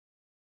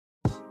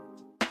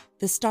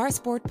The Star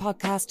Sport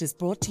podcast is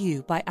brought to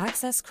you by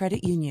Access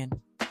Credit Union.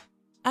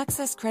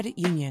 Access Credit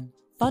Union,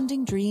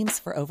 funding dreams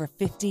for over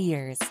 50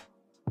 years.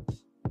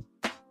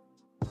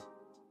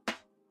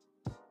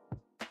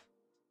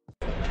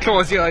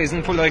 Close your eyes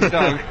and pull like a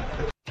dog.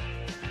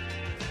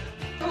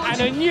 And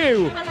a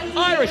new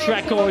Irish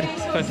record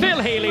for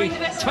Phil Healy,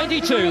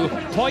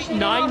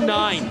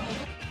 22.99.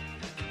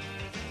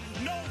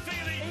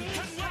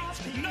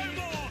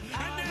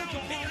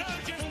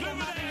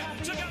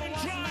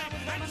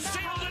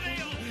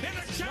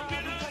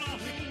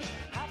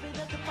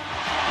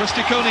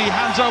 Christy Cooney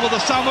hands over the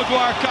Sam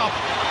Maguire Cup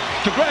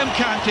to Graham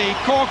Canty,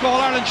 Cork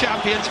All-Ireland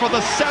champions for the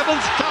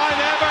 7th time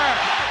ever.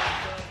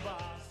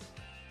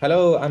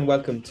 Hello and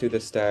welcome to the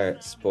Star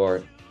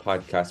Sport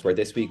podcast, where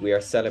this week we are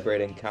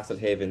celebrating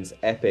Castlehaven's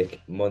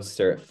epic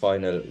Munster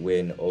final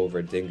win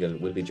over Dingle.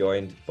 We'll be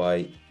joined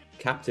by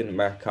Captain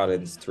Mark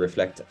Collins to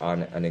reflect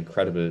on an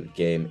incredible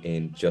game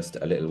in just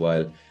a little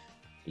while.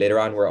 Later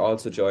on, we're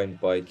also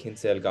joined by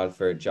Kinsale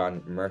golfer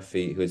John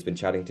Murphy, who has been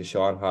chatting to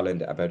Sean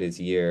Holland about his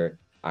year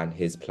and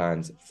his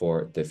plans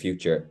for the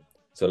future.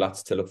 So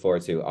lots to look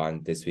forward to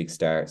on this week's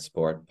Star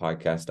Sport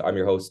podcast. I'm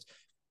your host,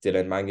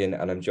 Dylan Mangan,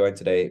 and I'm joined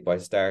today by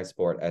Star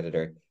Sport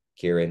editor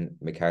Kieran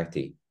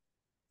McCarthy.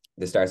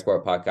 The Star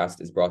Sport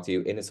podcast is brought to you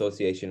in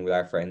association with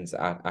our friends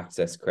at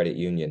Access Credit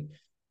Union.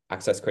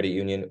 Access Credit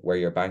Union, where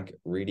your bank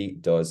really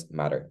does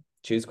matter.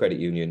 Choose credit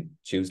union,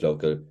 choose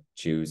local,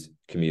 choose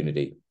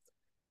community.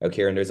 Now,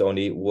 Kieran, there's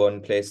only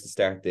one place to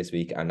start this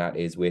week, and that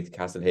is with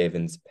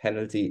Castlehaven's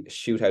penalty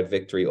shootout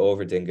victory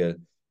over Dingle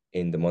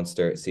in the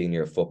Munster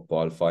Senior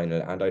Football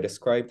Final. And I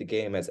described the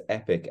game as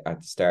epic at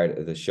the start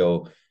of the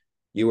show.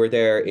 You were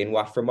there in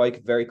what, for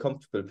Mike, very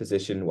comfortable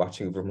position,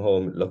 watching from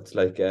home, looked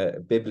like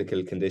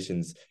biblical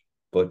conditions.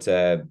 But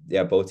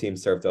both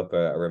teams served up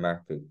a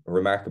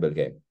remarkable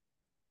game.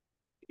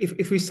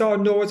 If we saw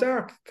Noah's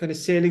Ark kind of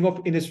sailing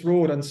up in its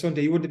road on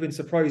Sunday, you wouldn't have been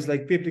surprised.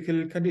 Like,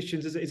 biblical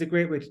conditions is a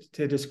great way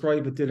to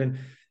describe it, Dylan.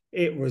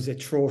 It was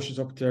atrocious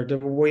up there. The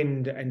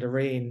wind and the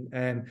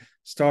rain.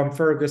 Storm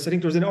Fergus, I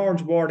think there was an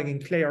orange warning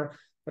in Clare,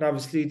 but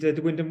obviously the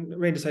wind and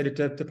rain decided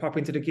to pop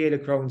into the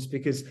Gaelic grounds,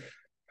 because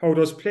how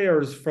those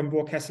players from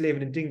both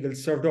Castlehaven and Dingle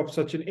served up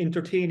such an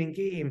entertaining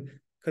game,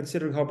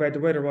 considering how bad the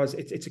weather was.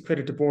 It's a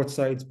credit to both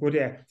sides. But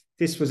yeah,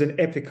 this was an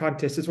epic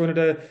contest. It's one of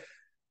the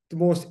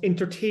most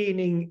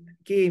entertaining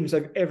games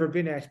I've ever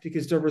been at,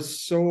 because there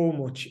was so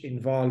much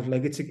involved.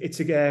 Like, it's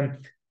a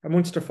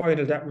Munster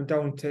final that went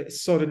down to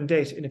sudden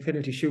death in a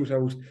penalty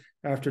shootout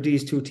after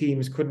these two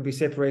teams couldn't be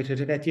separated.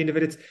 And at the end of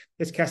it,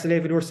 it's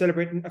Castlehaven who are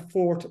celebrating a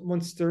 4th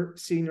Munster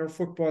senior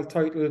football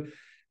title.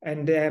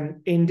 And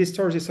in this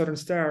Thursday Southern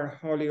Star,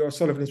 Holly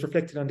O'Sullivan is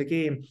reflecting on the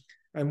game,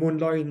 and one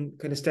line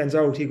kind of stands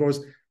out. He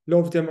goes,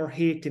 "Love them or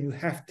hate them, you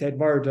have to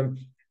admire them."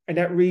 And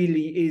that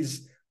really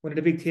is one of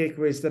the big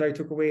takeaways that I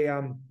took away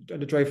on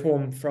the drive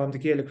home from the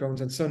Gaelic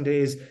grounds on Sunday.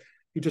 Is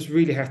you just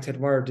really have to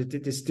admire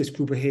this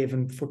group of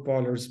Haven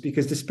footballers,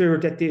 because the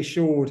spirit that they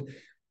showed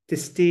to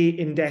stay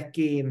in that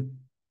game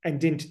and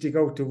then to dig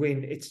out the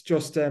win, it's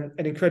just an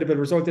incredible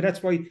result. And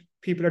that's why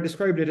people are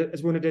describing it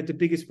as one of the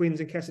biggest wins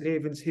in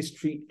Castlehaven's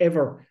history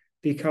ever,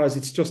 because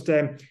it's just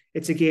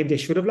it's a game they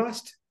should have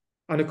lost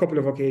on a couple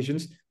of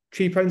occasions.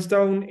 3 points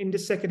down in the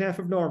second half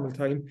of normal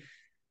time,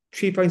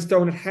 3 points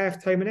down at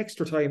half time and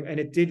extra time, and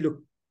it did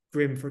look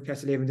grim for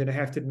Castlehaven. Then I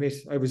have to admit,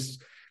 I was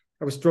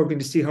struggling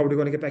to see how they're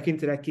going to get back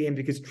into that game,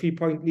 because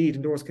 3-point lead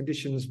in those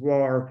conditions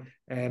were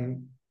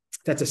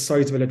that's a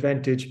sizable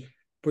advantage.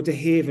 But the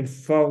Haven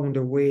found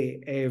a way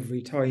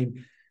every time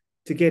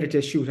to get it to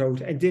a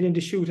shootout. And then in the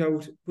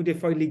shootout, when they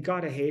finally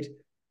got ahead,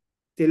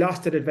 they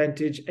lost that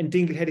advantage, and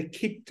Dingle had a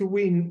kick to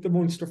win the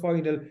Munster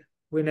final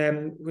when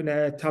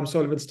Tom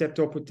Sullivan stepped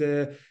up with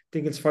the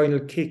Dingle's final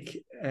kick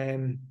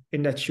in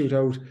that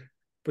shootout.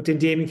 But then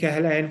Damien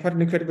Cahalan, what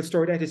an incredible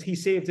story that is. He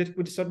saved it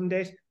with sudden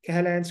death.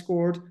 Cahalan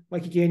scored,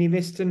 Mikey Gainey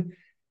missed, and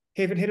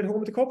Haven headed home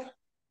with the cup.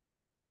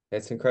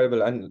 It's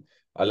incredible. And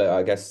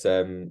I guess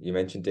you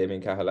mentioned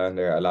Damien Cahalan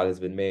there. A lot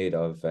has been made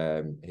of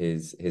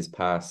his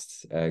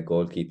past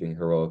goalkeeping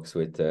heroics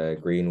with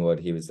Greenwood.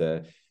 He was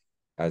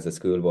as a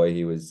schoolboy,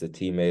 he was a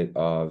teammate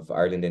of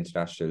Ireland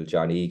international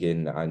John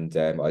Egan. And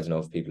I don't know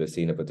if people have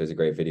seen it, but there's a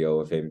great video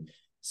of him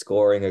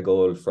scoring a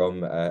goal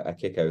from a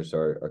kick out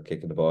or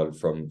kicking the ball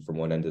from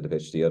one end of the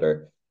pitch to the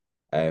other.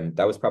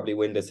 That was probably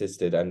wind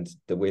assisted, and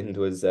the wind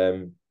was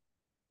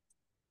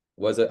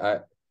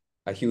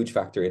a huge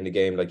factor in the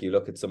game. Like, you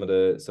look at some of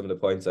the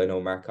points. I know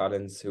Mark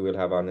Collins, who we'll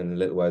have on in a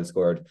little while,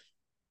 scored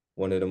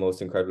one of the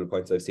most incredible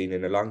points I've seen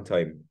in a long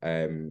time,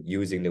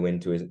 using the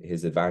wind to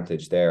his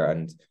advantage there.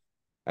 And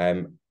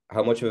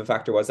how much of a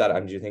factor was that?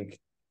 And do you think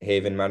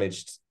Haven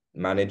managed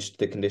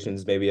the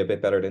conditions maybe a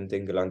bit better than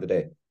Dingle on the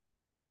day?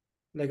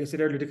 Like I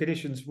said earlier, the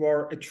conditions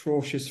were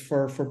atrocious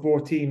for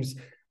both teams.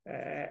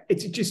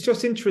 It's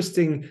just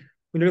interesting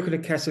when you're looking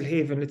at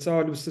Castlehaven. It's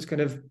always this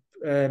kind of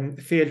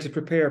fail to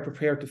prepare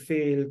to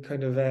fail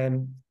kind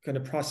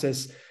of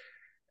process.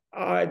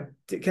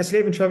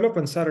 Castlehaven travelled up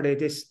on Saturday.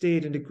 They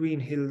stayed in the Green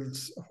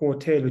Hills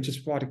Hotel, which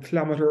is a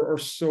kilometre or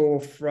so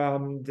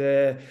from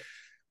the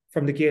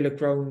from the Gaelic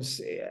grounds.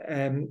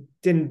 Then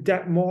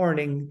that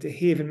morning, the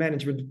Haven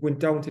management went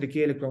down to the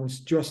Gaelic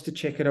grounds just to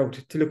check it out,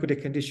 to look at the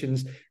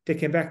conditions. They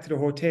came back to the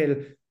hotel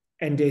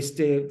and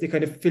they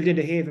kind of filled in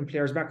the Haven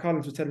players. Matt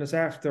Collins was telling us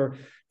after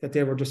that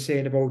they were just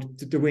saying about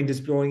the wind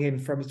is blowing in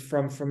from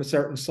a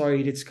certain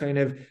side. It's kind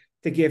of,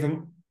 they gave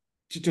them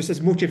just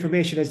as much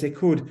information as they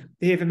could.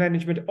 The Haven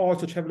management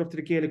also travelled up to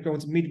the Gaelic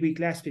grounds midweek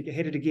last week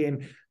ahead of the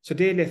game. So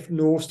they left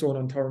no stone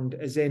unturned,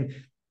 as in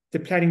the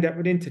planning that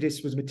went into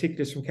this was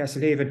meticulous from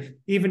Castlehaven,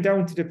 even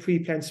down to the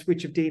pre-planned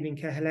switch of Damien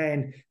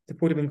Cahalan to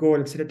put him in goal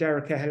instead of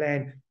Dara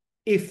Cahalan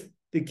if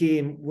the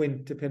game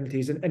went to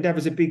penalties. And that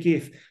was a big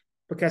if.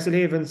 But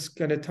Castlehaven's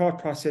kind of thought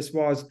process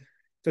was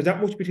there's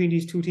that much between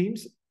these two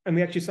teams. And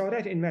we actually saw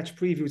that in match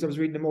previews. I was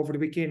reading them over the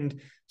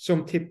weekend.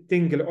 Some tipped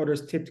Dingle,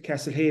 others tipped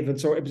Castlehaven.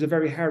 So it was a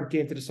very hard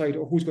game to decide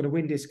who's going to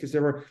win this, because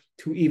there were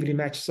two evenly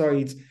matched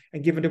sides.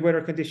 And given the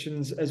weather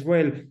conditions as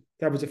well,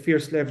 that was a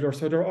fierce leveller.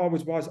 So there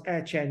always was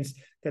a chance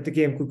that the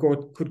game could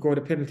go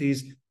to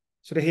penalties.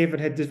 So the Haven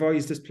had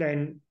devised this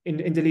plan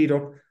in the lead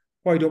up.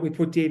 Why don't we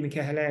put Damien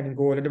Cahalan in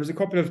goal? And there was a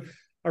couple of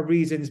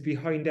reasons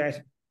behind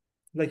that.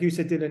 Like you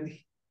said, Dylan,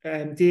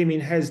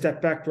 Damien has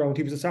that background.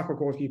 He was a soccer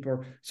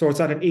goalkeeper, so it's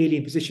not an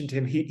alien position to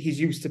him. He's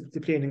used to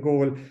playing in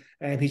goal,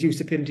 and he's used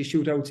to penalty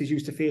shootouts. He's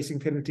used to facing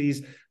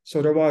penalties.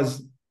 So there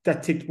was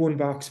that ticked one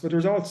box, but there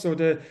was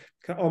also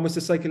almost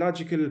the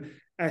psychological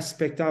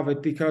aspect of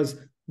it, because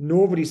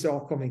nobody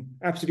saw it coming.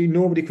 Absolutely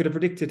nobody could have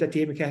predicted that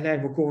Damien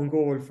Cahalan would go in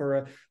goal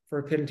for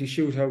a penalty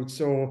shootout.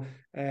 So,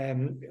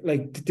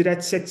 did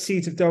that set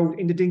seeds of doubt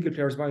in the Dingle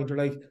players' mind? Or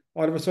like,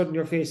 all of a sudden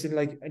you're facing,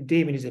 like,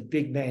 Damien is a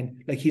big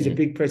man. Like, he's a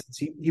big presence.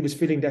 He was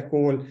filling that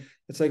goal.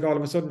 It's like all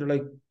of a sudden they're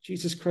like,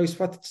 Jesus Christ,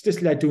 what's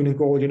this lad doing in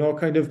goal? You know,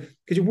 kind of,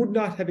 because you would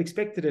not have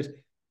expected it.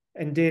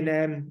 And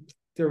then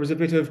there was a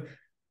bit of,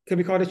 can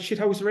we call it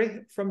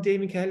shithousery from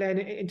Damien Cahalan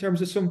in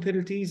terms of some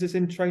penalties, as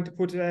in trying to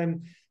put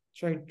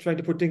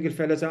Dingle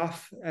fellas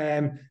off.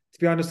 To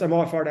be honest, I'm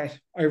all for that.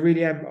 I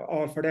really am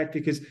all for that,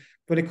 because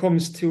when it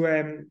comes to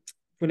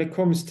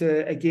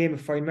a game of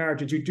fine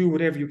margins, you do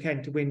whatever you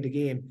can to win the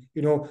game,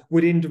 you know,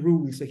 within the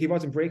rules. Like, he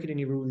wasn't breaking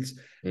any rules.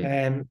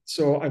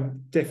 So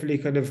I'm definitely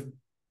kind of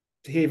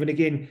Haven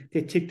again,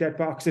 they tick that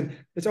box. And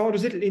it's all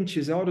those little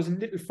inches, all those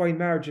little fine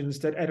margins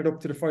that added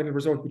up to the final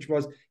result, which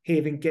was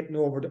Haven getting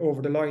over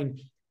the line.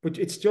 But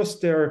it's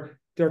just their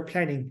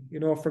planning, you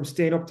know, from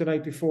staying up the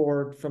night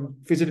before, from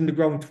visiting the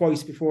ground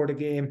twice before the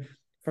game,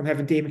 from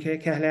having Damien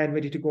Cahalan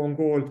ready to go on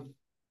goal.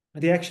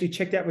 And they actually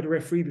checked that with the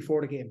referee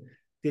before the game.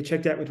 They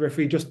checked that with the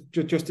referee just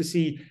to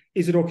see,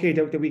 is it okay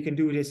that we can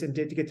do this, and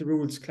to get the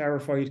rules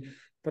clarified.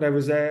 But I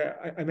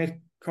met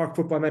Cork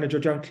football manager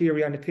John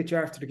Cleary on the pitch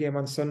after the game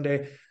on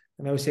Sunday,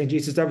 and I was saying,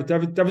 Jesus,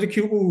 that was a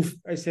cute move.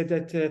 I said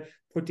that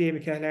put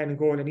Damien Cahalan in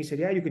goal, and he said,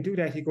 yeah, you can do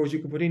that. He goes, you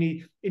can put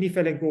any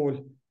fella in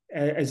goal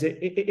as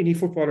any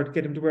footballer to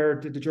get him to wear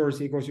the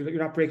jersey. He goes, you're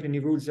not breaking any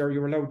rules there.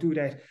 You're allowed to do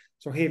that.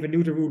 So Haven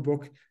knew the rule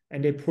book,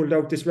 and they pulled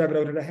out this rabbit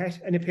out of the hat,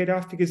 and it paid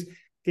off, because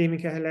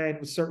Damien Cahalan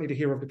was certainly the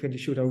hero of the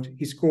penalty shootout.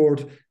 He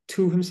scored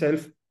two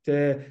himself,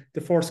 the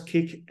first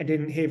kick, and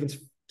then Haven's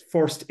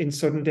first in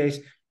sudden death.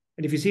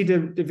 And if you see the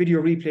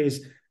video replays,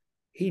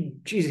 he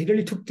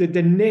nearly took the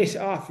net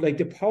off, like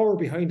the power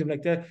behind him,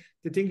 like the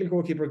Dingle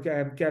goalkeeper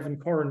Gavin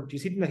Curran. He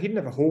didn't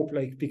have a hope,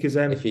 like, because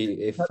if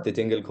the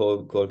Dingle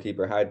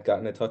goalkeeper had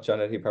gotten a touch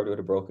on it, he probably would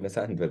have broken his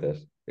hand with it.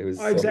 It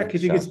was exactly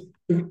so because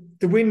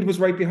the wind was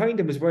right behind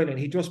him as well, and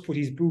he just put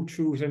his boot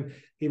through it. And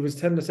he was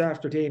telling us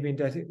after, Damien,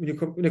 that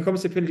when it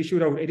comes to penalty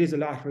shootout, it is a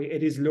lottery,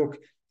 it is luck.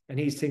 And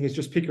his thing is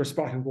just pick your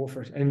spot and go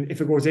for it. And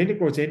if it goes in, it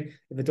goes in.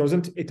 If it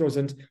doesn't, it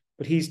doesn't.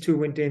 But his two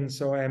went in.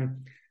 So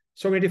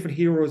so many different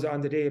heroes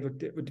on the day,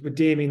 but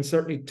Damien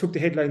certainly took the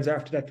headlines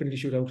after that penalty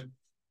shootout.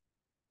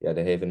 Yeah,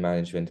 the Haven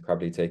management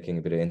probably taking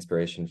a bit of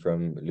inspiration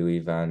from Louis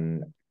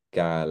van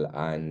Gaal,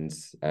 and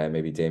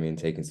maybe Damien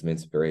taking some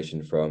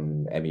inspiration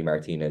from Emi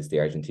Martinez, the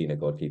Argentina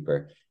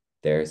goalkeeper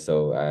there.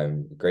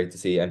 So great to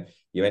see. And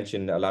you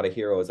mentioned a lot of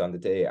heroes on the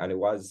day, and it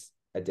was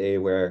a day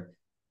where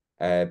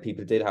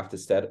people did have to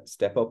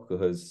step up,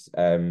 because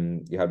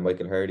you had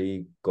Michael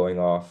Hurley going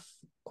off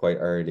quite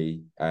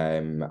early,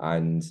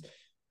 and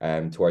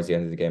towards the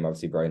end of the game,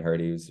 obviously Brian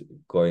Hurley was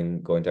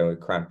going down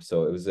with cramp.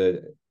 So it was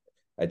a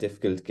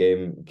difficult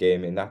game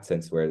in that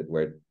sense,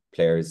 where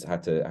players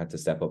had to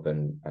step up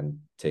and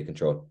take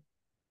control.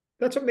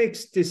 That's what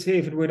makes this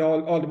Haven win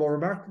all the more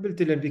remarkable,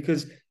 Dylan,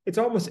 because it's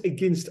almost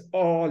against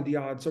all the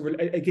odds, or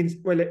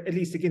at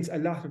least against a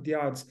lot of the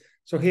odds.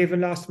 So Haven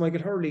lost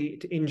Michael Hurley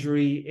to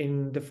injury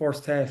in the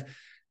first half,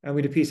 and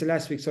we had a piece of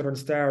last week's Southern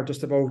Star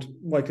just about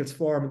Michael's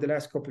form in the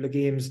last couple of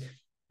games.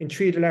 In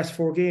 3 of the last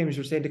 4 games,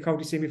 you're saying the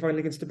county semi-final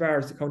against the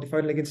Bars, the county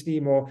final against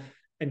Nemo,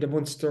 and the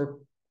Munster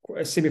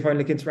semi-final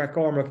against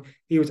Rathcormac.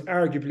 He was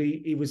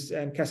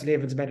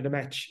Castlehaven's man of the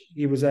match.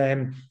 He was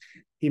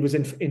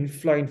in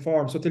flying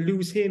form. So to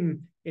lose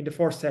him in the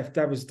first half,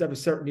 that was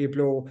certainly a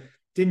blow.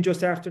 Then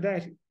just after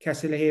that,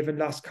 Castlehaven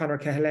lost Conor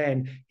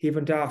Cahalan. He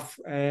went off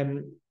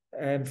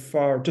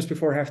for just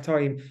before half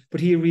time,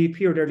 but he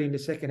reappeared early in the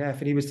second half,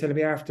 and he was telling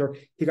me after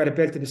he got a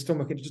belt in his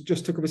stomach, and it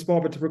just took him a small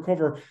bit to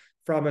recover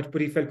from it,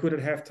 but he felt good at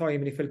half time,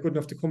 and he felt good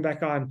enough to come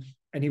back on,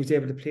 and he was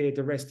able to play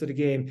the rest of the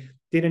game.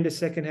 Then in the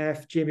second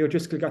half, Jamie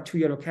O'Driscoll got 2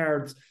 yellow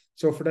cards,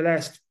 so for the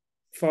last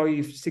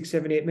 5, 6,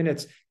 7, 8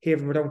 minutes,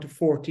 Haven were down to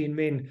 14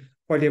 men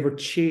while they were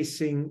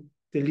chasing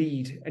the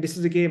lead. And this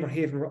is a game where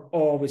Haven were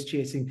always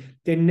chasing.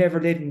 They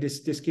never led in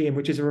this game,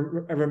 which is a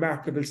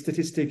remarkable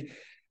statistic.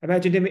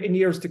 Imagine them in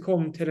years to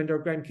come telling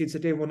their grandkids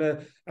that they won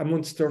a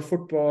Munster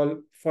football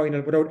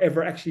final without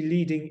ever actually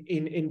leading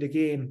in the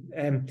game.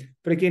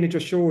 But again, it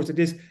just shows that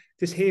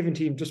this Haven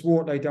team just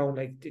won't lie down.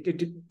 Like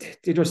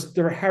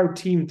they're a hard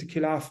team to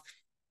kill off,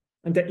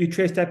 and that you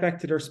trace that back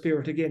to their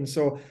spirit again.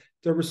 So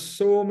there were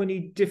so many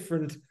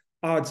different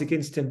odds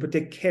against them, but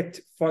they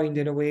kept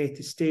finding a way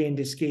to stay in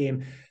this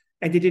game.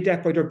 And they did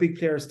that by their big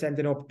players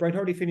standing up. Brian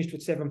Hurley finished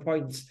with 7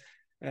 points.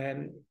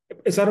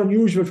 It's not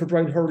unusual for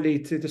Brian Hurley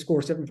to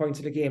score 7 points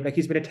in a game. Like,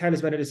 he's been a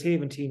talisman of this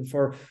Haven team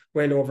for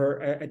well over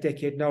a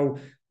decade now.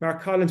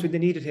 Mark Collins, when they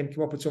needed him,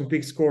 came up with some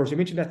big scores. You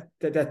mentioned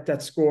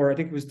that score. I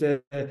think it was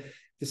the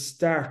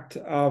start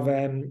of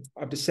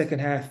the second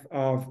half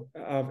of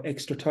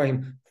extra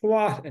time.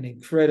 What an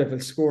incredible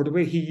score! The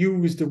way he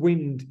used the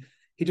wind,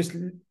 he just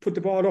put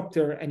the ball up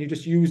there, and you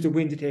just used the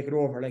wind to take it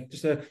over. Like,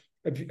 just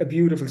a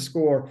beautiful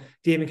score.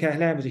 Damien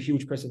Cahalan was a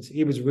huge presence.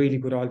 He was really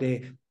good all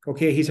day.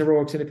 Okay, he's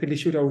heroics in a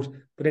penalty shootout,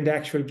 but in the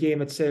actual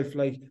game itself,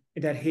 like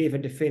in that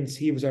Haven defence,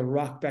 he was a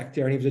rock back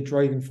there, and he was a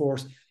driving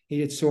force. He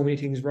did so many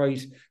things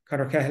right.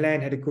 Conor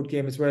Cahalan had a good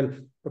game as well,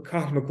 but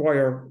Cathal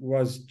Maguire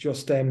was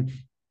just some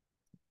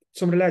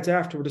of the lads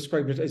after were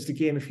describing it as the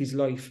game of his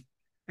life,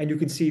 and you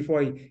can see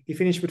why. He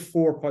finished with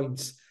 4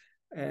 points.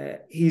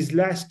 His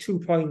last 2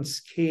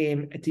 points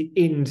came at the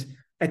end,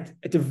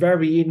 at the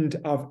very end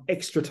of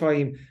extra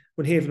time,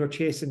 when Haven were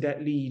chasing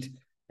that lead,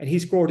 and he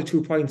scored the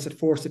 2 points that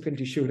forced the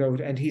penalty shootout.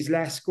 And his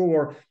last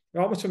score,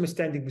 almost from a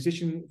standing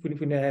position when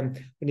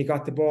he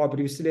got the ball, but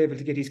he was still able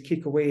to get his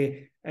kick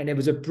away, and it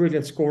was a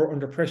brilliant score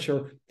under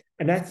pressure.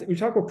 And that's, we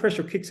talk about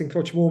pressure kicks and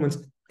clutch moments,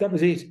 that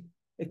was it.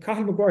 If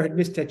Cathal Maguire had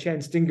missed that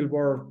chance, Dingle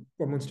were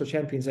Munster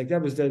champions. Like,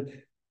 that was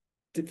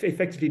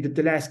effectively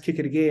the last kick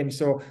of the game.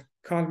 So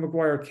Cathal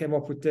Maguire came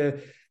up with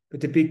the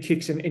big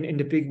kicks in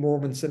the big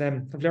moments. And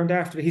I've learned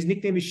after that his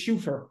nickname is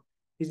Shooter.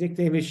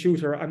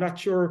 I'm not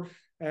sure.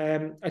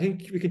 I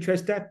think we can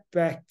trace that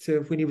back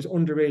to when he was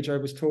underage, I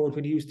was told,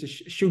 when he used to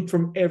shoot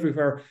from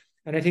everywhere.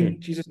 And I think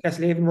Jesus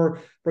Castlehaven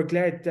were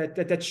glad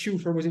that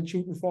Shooter was in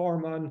shooting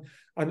form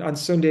on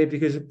Sunday,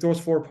 because those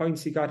 4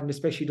 points he got, and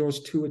especially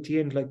those 2 at the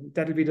end, like,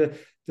 that'll be the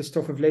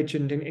stuff of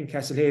legend in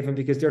Castlehaven,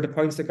 because they're the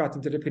points that got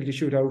them to the penalty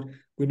shootout.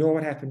 We know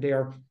what happened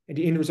there. And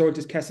the end result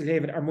is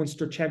Castlehaven are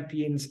Munster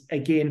champions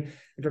again. And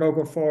they're now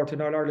going forward to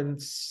an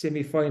All-Ireland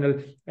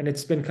semi-final. And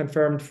it's been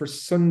confirmed for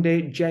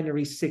Sunday,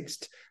 January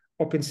 6th,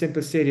 up in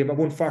Simple Stadium at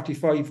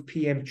 1:45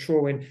 p.m.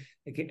 throw-in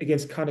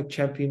against Connacht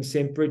champion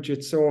St.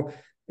 Bridget. So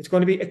it's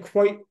going to be a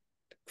quiet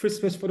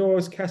Christmas for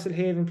those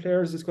Castlehaven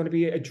players. It's going to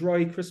be a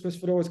dry Christmas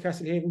for those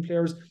Castlehaven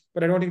players,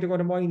 but I don't think they're going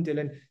to mind,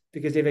 Dylan,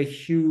 because they have a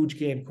huge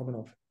game coming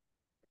up.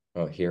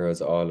 Oh,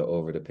 heroes all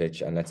over the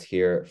pitch. And let's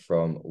hear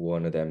from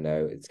one of them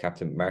now. It's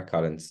Captain Mark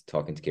Collins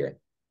talking to Kieran.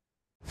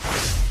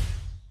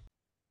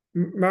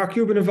 Mark,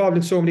 you've been involved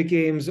in so many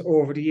games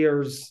over the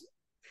years.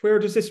 Where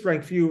does this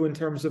rank for you in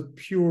terms of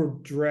pure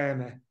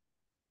drama?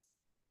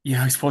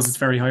 Yeah, I suppose it's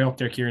very high up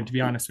there, Kieran, to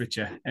be honest with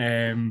you.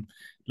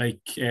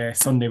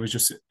 Sunday was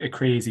just a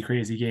crazy,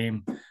 crazy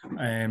game.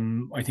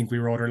 I think we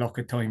rode our luck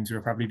at times. We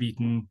were probably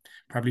beaten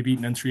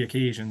on 3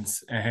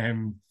 occasions.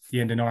 The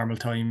end of normal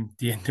time,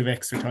 the end of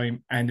extra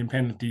time, and in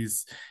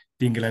penalties.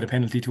 Dingle had a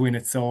penalty to win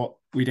it, so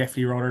we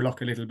definitely rode our luck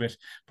a little bit.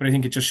 But I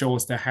think it just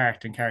shows the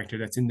heart and character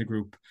that's in the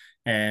group,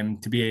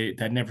 to be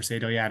that never say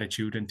die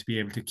attitude, and to be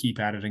able to keep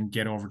at it and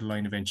get over the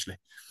line eventually.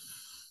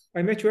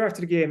 I met you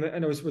after the game,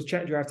 and I was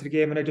chatting to you after the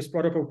game, and I just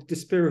brought up the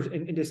spirit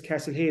in this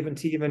Castlehaven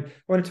team, and I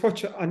want to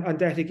touch on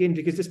that again,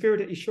 because the spirit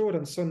that you showed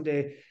on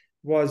Sunday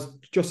was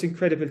just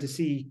incredible to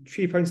see.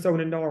 3 points down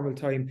in normal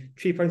time,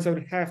 3 points down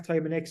at half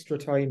time and extra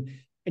time,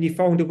 and you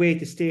found a way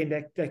to stay in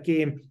that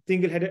game.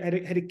 Dingle had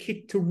a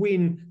kick to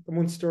win the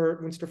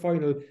Munster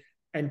final,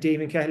 and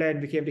Damien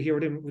Cahalan became the hero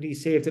when he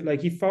saved it.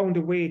 Like, he found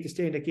a way to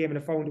stay in that game, and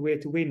he found a way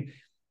to win,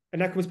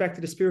 and that comes back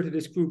to the spirit of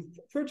this group.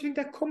 Where do you think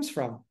that comes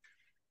from?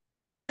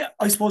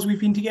 I suppose we've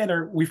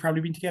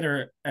probably been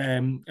together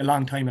a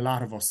long time, a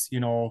lot of us, a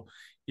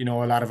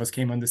lot of us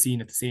came on the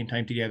scene at the same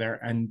time together,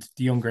 and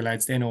the younger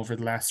lads then over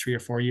the last 3 or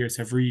 4 years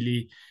have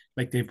really,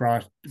 they've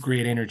brought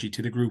great energy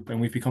to the group,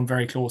 and we've become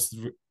very close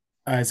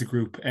as a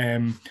group.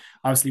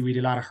 Obviously we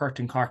had a lot of hurt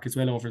in Cork as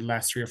well over the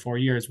last 3 or 4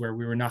 years, where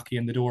we were knocking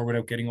on the door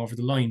without getting over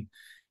the line.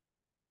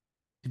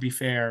 To be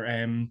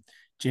fair,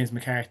 James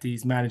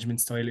McCarthy's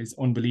management style is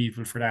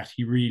unbelievable for that.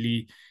 He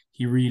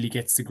really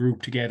gets the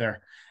group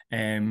together.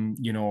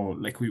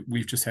 Like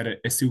we've just had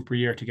a super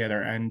year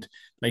together, and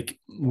like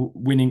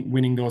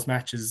winning those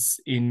matches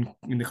in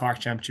the Cork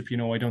Championship,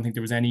 I don't think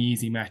there was any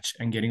easy match,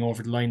 and getting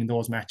over the line in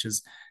those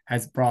matches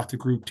has brought the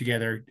group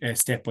together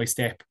step by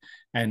step.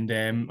 And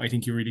I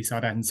think you really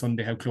saw that on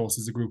Sunday, how close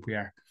as a group we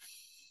are.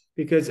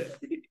 Because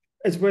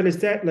as well as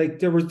that, like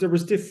there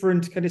was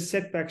different kind of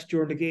setbacks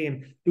during the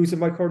game. Losing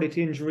Mike Hurley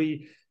to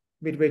injury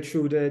midway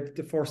through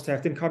the first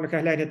half. Then Conor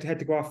Cahalane had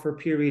to go off for a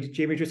period.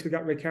 Jamie Driscoll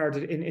got red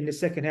carded in the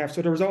second half.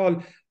 So there was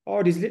all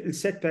these little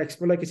setbacks.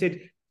 But like I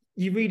said,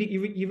 you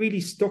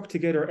really stuck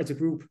together as a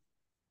group.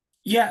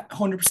 Yeah,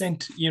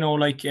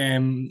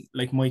 100%.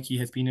 Like Mikey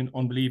has been an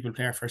unbelievable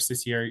player for us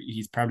this year.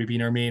 He's probably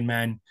been our main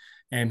man.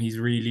 He's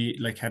really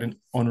had an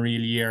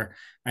unreal year,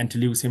 and to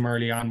lose him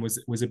early on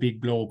was a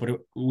big blow. But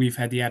we've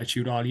had the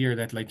attitude all year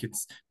that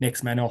it's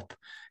next man up.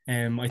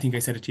 I think I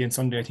said it to you on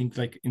Sunday. I think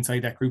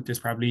inside that group there's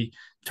probably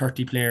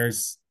 30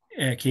 players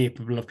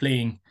capable of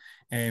playing.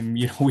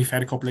 We've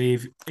had a couple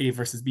of A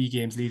versus B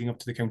games leading up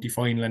to the county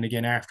final, and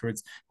again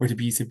afterwards, where the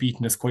B's have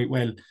beaten us quite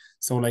well.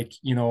 So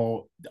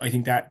I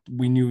think that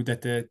we knew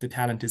that the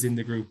talent is in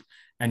the group.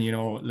 And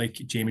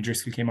Jamie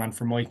Driscoll came on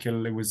for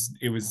Michael. It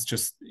was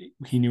just,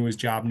 he knew his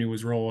job, knew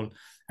his role.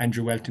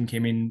 Andrew Welton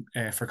came in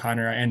for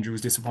Connor. Andrew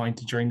was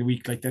disappointed during the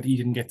week that he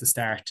didn't get the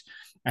start,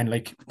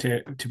 and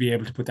to be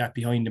able to put that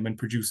behind him and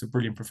produce a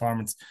brilliant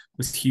performance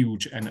was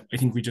huge. And I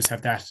think we just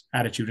have that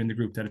attitude in the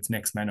group that it's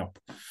next man up.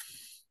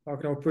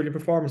 Talking about brilliant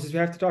performances, we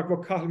have to talk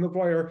about Cathal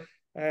Maguire.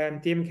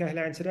 Damon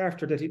Cahalane said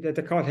after that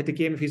the Cathal had the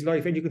game of his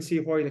life, and you can see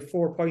why.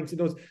 4 points,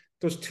 and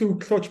those 2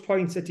 clutch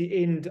points at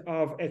the end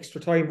of extra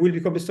time will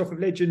become the stuff of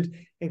legend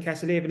in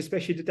Castlehaven,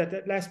 especially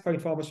that last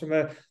point from us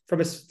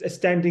from a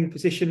standing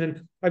position.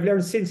 And I've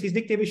learned since his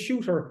nickname is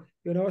Shooter,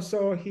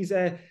 so he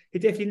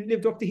definitely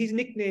lived up to his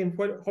nickname.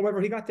 However,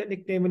 he got that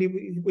nickname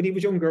when he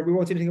was younger. We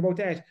won't say anything about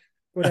that,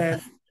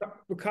 but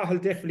Cathal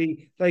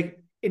definitely,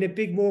 in a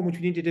big moment,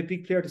 we needed a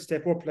big player to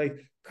step up.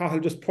 Cathal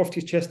just puffed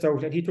his chest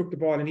out, and he took the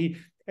ball, and he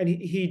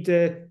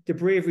the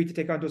bravery to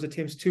take on those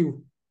attempts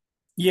too.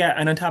 Yeah,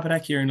 and on top of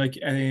that, Kieran,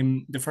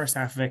 the first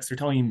half of extra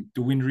time,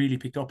 the wind really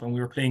picked up, and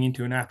we were playing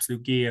into an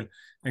absolute gale.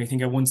 And I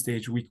think at one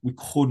stage we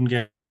couldn't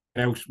get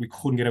out. We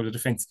couldn't get out of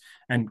defence,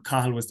 and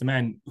Cathal was the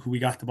man who we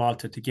got the ball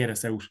to get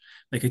us out.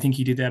 I think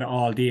he did that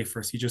all day for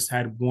us. He just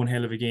had one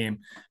hell of a game,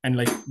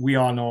 and we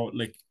all know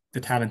the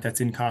talent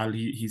that's in Cathal.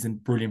 He's a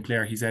brilliant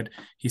player. He's had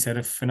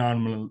a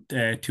phenomenal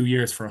 2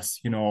 years for us.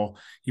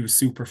 He was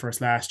super for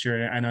us last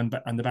year, and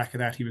on the back of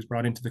that, he was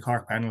brought into the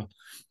Cork panel.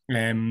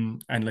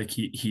 And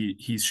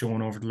he's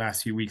shown over the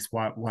last few weeks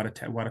what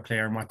a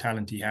player and what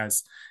talent he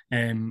has.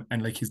 And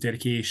his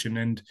dedication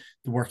and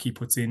the work he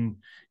puts in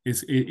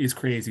is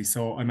crazy.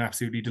 So I'm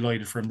absolutely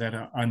delighted for him that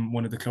on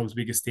one of the club's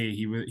biggest day,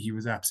 he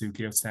was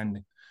absolutely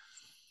outstanding.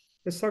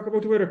 Let's talk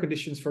about the weather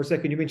conditions for a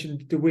second. You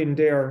mentioned the wind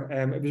there.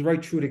 It was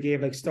right through the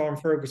game. Storm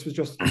Fergus was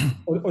just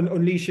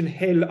unleashing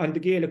hell on the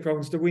Gaelic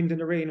grounds. The wind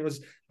and the rain was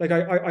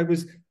I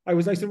was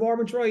nice and warm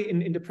and dry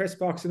in the press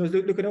box, and I was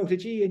looking out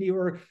at you, and you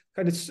were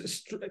kind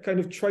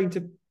of trying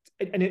to.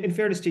 And in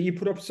fairness to you,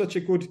 put up such a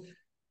good,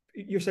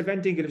 yourself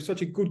and Dingle, it was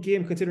such a good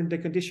game considering the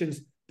conditions.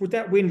 But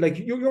that wind,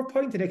 your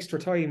point in extra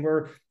time,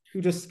 where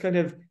you just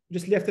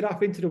left it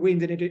off into the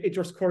wind, and it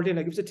just curled in.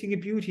 It was a thing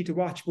of beauty to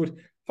watch. But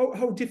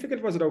how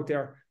difficult was it out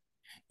there?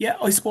 Yeah,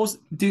 I suppose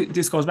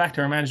this goes back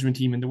to our management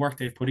team and the work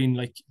they've put in.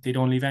 They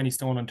don't leave any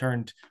stone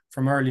unturned.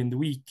 From early in the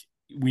week,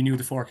 we knew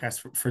the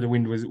forecast for the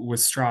wind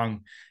was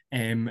strong.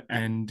 And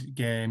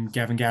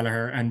Gavin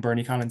Gallagher and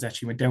Bernie Collins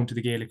actually went down to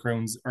the Gaelic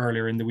grounds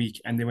earlier in the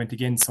week, and they went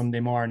again Sunday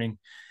morning.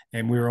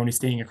 And we were only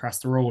staying across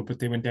the road, but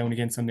they went down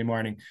again Sunday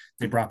morning.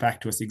 They brought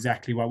back to us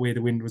exactly what way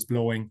the wind was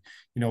blowing.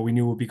 We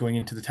knew it would be going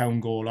into the town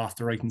goal off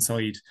the right-hand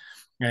side.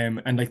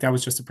 And that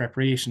was just a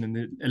preparation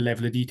and a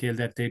level of detail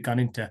that they'd gone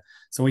into.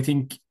 So I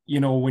think,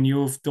 when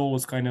you have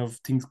those kind of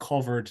things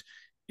covered,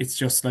 it's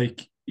just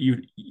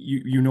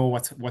you know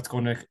what's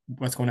going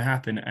to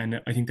happen,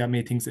 and I think that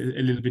made things a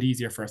little bit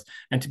easier for us.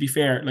 And to be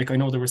fair, I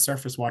know there was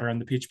surface water on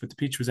the pitch, but the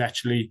pitch was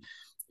actually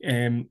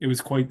it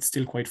was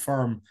still quite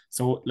firm.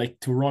 So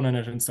to run on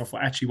it and stuff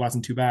actually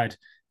wasn't too bad.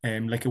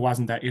 It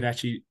wasn't that, it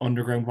actually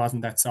underground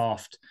wasn't that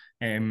soft.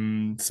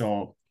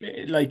 So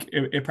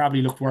it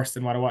probably looked worse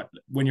than what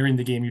when you're in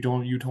the game. You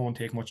don't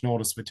take much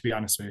notice of it, to be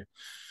honest with you.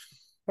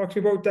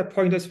 Talking about that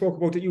point I spoke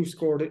about that you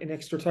scored in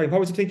extra time, how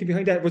was the thinking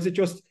behind that? Was it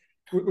just,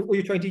 were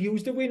you trying to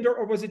use the wind,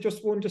 or was it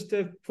just one just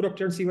to put up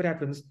there and see what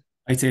happens?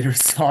 I'd say there's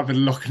a small bit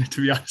of luck in it,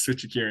 to be honest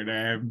with you,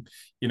 Kieran.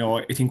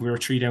 I think we were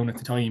 3 down at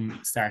the time,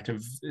 start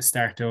of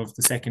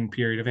the second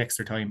period of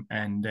extra time,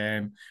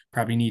 and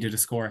probably needed a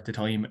score at the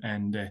time,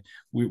 and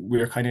we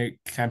were kind of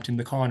camped in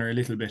the corner a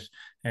little bit.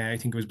 I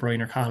think it was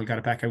Brian or Cathal got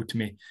it back out to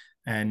me,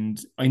 and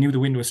I knew the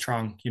wind was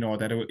strong.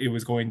 That it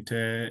was going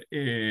to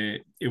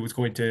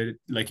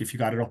if you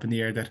got it up in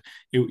the air, that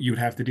you'd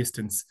have the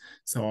distance.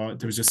 So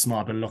there was just a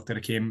small bit of luck that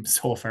it came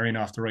so far in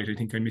off the right. I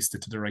think I missed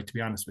it to the right, to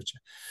be honest with you.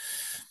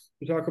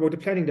 You talk about the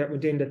planning that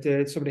went in,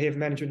 that some of the Haven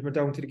management were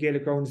down to the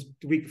Gaelic grounds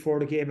the week before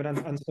the game and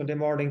on Sunday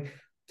morning.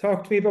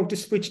 Talk to me about the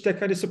switch that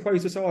kind of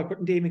surprised us all,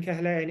 putting Damien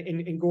Cahalan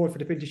in goal for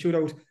the penalty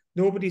shootout.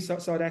 Nobody saw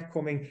that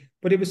coming,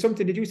 but it was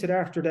something that you said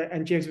after that,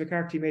 and James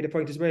McCarthy made a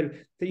point as well,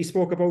 that you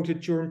spoke about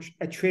it during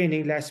a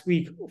training last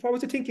week. What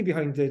was the thinking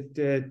behind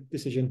the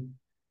decision?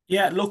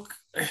 Yeah, look,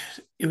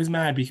 it was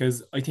mad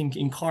because I think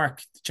in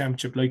Cork, the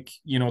championship, like,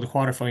 the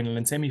quarterfinal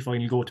and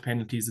semi-final go to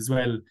penalties as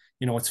well.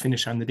 It's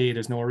finished on the day,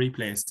 there's no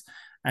replays.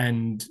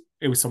 And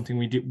it was something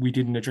we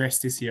didn't address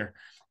this year.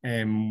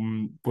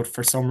 But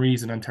for some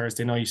reason on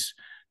Thursday night,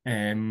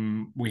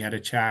 we had a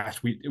chat.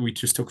 We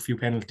just took a few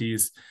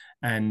penalties,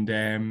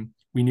 and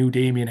we knew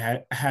Damien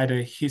had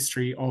a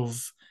history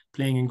of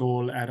playing in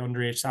goal at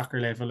underage soccer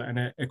level,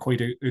 and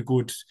quite a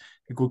good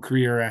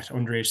career at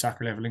underage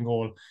soccer level in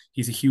goal.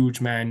 He's a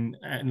huge man,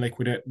 and like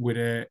with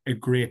a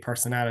great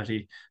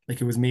personality,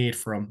 like it was made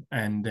for him,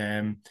 and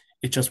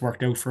it just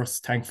worked out for us,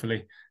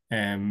 thankfully.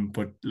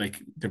 But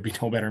like there'd be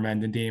no better man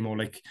than Damo.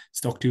 Like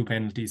stuck 2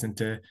 penalties, and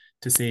to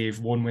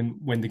save one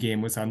when the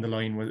game was on the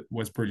line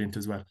was brilliant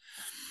as well.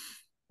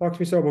 Talk to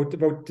me so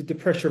about the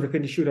pressure of a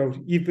penalty shootout.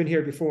 You've been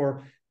here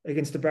before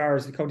against the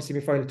Bars, the county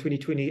semi-final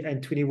 2020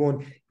 and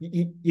 21.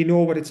 You know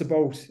what it's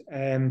about.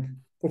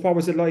 But what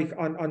was it like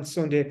on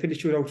Sunday, a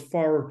penalty shootout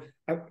for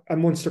a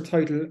Munster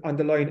title on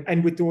the line,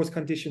 and with those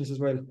conditions as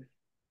well?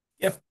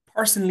 Yeah,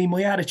 personally,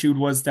 my attitude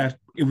was that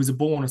it was a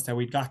bonus that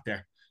we'd got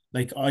there.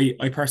 Like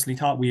I personally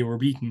thought we were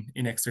beaten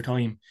in extra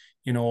time.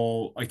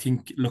 I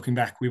think looking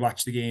back, we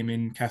watched the game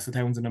in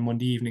Castletownshend on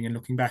Monday evening, and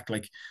looking back,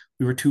 like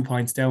we were 2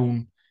 points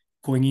down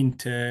going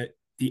into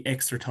the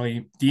extra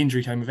time, the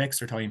injury time of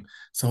extra time.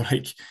 So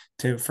like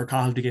for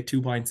Cahill to get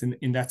 2 points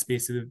in that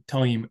space of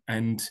time,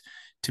 and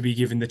to be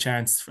given the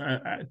chance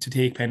to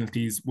take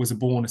penalties was a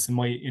bonus on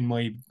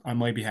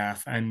my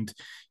behalf. And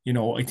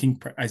I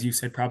think, as you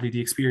said, probably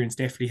the experience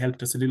definitely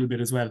helped us a little bit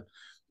as well.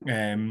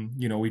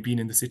 We've been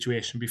in the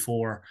situation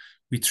before.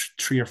 We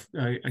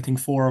I think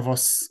 4 of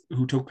us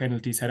who took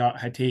penalties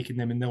had taken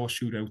them in those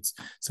shootouts,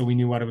 so we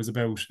knew what it was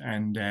about,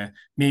 and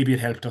maybe it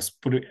helped us.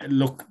 But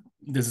look,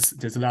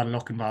 there's a lot of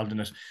luck involved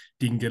in it.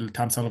 Dean Gill,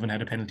 Tom Sullivan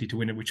had a penalty to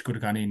win it, which could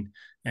have gone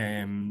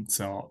in.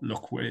 So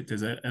look,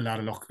 there's a lot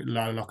of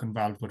luck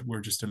involved, but we're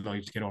just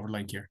delighted to get over the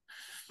line here.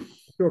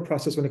 Your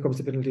process when it comes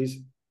to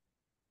penalties.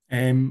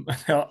 I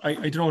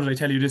don't know, did I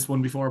tell you this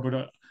one before,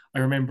 but I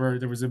remember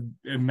there was a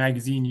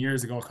magazine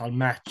years ago called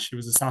Match. It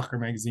was a soccer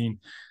magazine,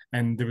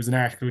 and there was an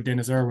article with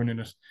Dennis Irwin in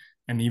it,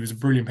 and he was a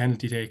brilliant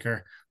penalty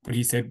taker, but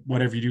he said,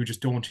 whatever you do,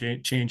 just don't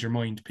change your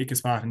mind. Pick a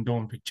spot and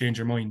don't change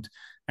your mind.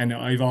 And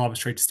I've always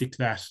tried to stick to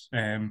that.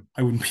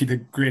 I wouldn't be the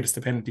greatest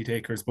of penalty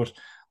takers, but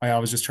I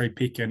always just try to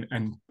pick,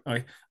 and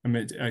I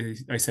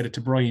said it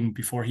to Brian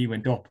before he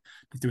went up,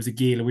 that there was a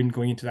gale of wind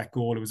going into that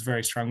goal. It was a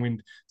very strong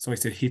wind. So I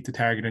said, hit the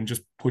target and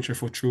just put your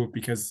foot through it,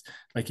 because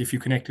like if you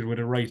connected with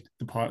it right,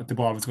 the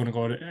ball was going to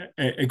go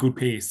at a good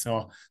pace.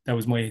 So that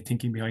was my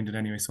thinking behind it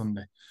anyway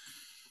Sunday.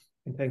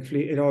 And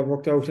thankfully it all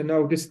worked out. And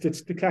now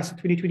the class of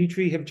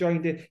 2023 have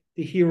joined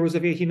the heroes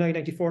of 89,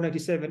 94,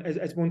 97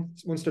 as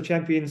Munster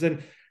champions. And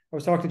I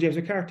was talking to James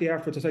McCarthy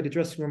afterwards outside the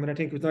dressing room, and I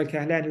think it was Niall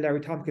Cahalan and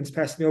Larry Tompkins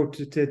passed me out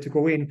to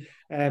go in.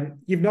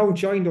 You've now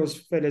joined those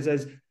fellas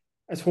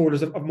as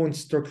holders of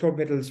Munster club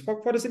medals.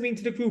 What does it mean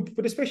to the group,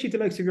 but especially the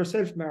likes of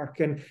yourself, Mark,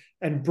 and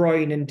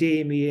Brian and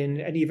Damien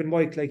and even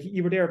Mike? Like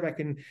you were there back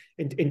in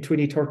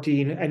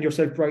 2013, and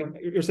yourself,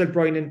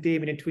 Brian and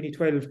Damien in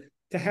 2012,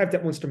 to have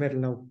that Munster medal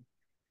now.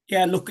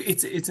 Yeah, look,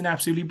 it's an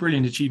absolutely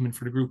brilliant achievement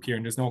for the group here,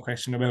 and there's no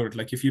question about it.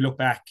 Like if you look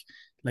back,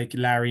 like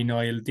Larry,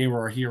 Niall, they were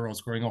our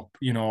heroes growing up,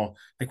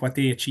 like what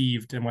they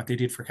achieved and what they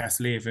did for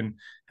Castlehaven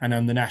and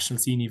on the national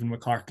scene, even with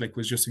Cork, like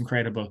was just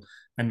incredible.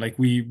 And like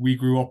we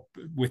grew up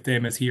with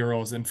them as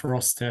heroes, and for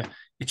us to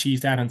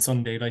achieve that on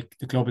Sunday, like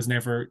the club has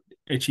never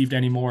achieved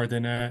any more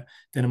than a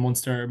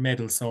Munster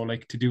medal. So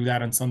like to do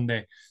that on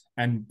Sunday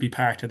and be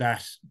part of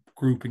that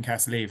group in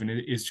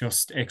Castlehaven is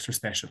just extra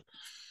special.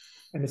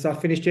 And it's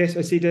not finished yet.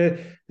 I see the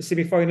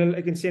semi-final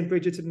against St.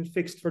 Bridget's has been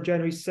fixed for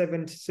January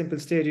 7th, Simple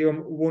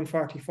Stadium,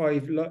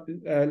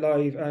 1:45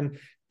 live, and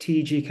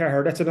TG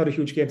Cahir. That's another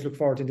huge game to look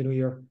forward to in the new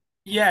year.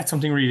 Yeah, it's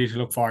something really to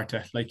look forward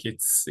to. Like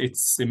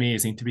it's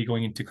amazing to be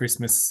going into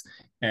Christmas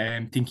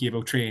and thinking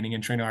about training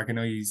and trying to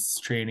organise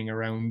training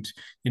around,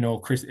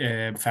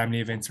 family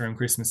events around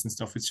Christmas and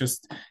stuff. It's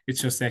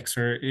just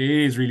extra. It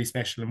is really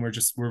special, and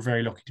we're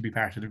very lucky to be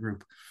part of the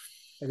group.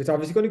 Like it's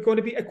obviously going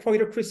to be a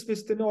quieter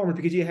Christmas than normal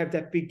because you have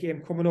that big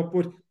game coming up,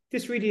 but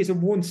this really is a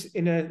once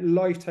in a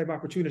lifetime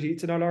opportunity.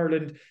 It's an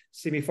All-Ireland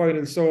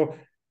semi-final, so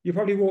you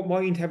probably won't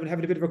mind having a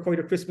bit of a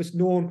quieter Christmas,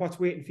 knowing what's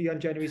waiting for you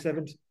on January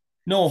 7th.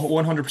 No,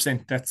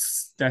 100%.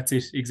 That's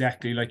it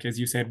exactly. Like as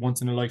you said,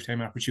 once in a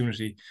lifetime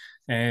opportunity.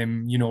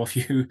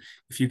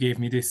 If you gave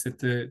me this at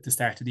the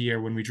start of the year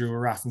when we drew a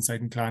Ross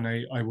inside in Clan,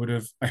 I would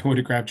have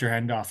grabbed your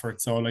hand off for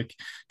it. So like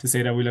to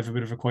say that we'll have a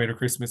bit of a quieter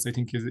Christmas, I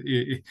think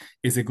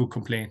is a good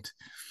complaint.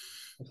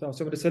 So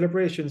some of the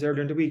celebrations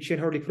earlier in the week, Shane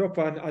Hurley put up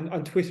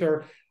on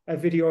Twitter a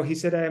video. He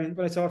said,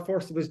 when I saw it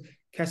first, it was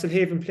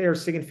Castlehaven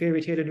players singing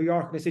Fairy Tale in New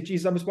York. And I said,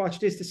 geez, I must watch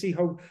this to see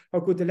how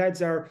good the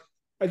lads are.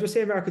 I'll just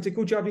say, Mark, it's a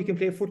good job you can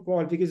play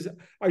football, because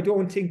I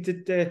don't think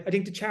that I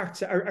think the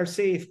charts are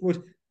safe. But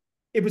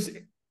it was,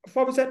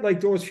 what was that like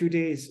those few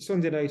days,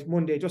 Sunday night,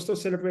 Monday, just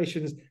those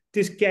celebrations,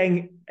 this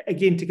gang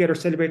again together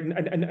celebrating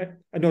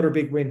another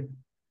big win?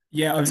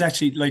 Yeah, I was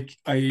actually like,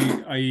 I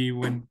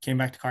came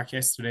back to Cork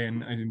yesterday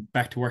and I'm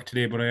back to work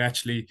today, but I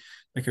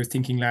was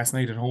thinking last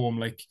night at home,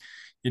 like,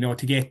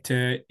 to get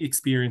to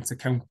experience a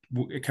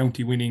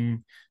county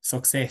winning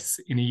success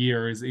in a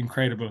year is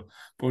incredible.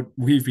 But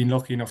we've been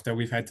lucky enough that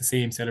we've had the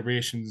same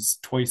celebrations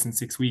twice in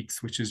 6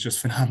 weeks, which is just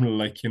phenomenal.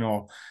 Like,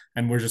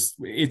 and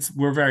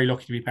we're very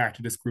lucky to be part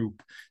of this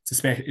group.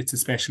 It's a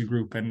special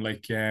group, and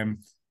like,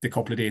 the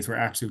couple of days were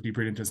absolutely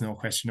brilliant. There's no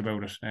question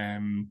about it.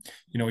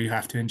 You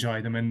have to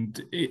enjoy them, and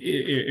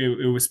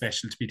it was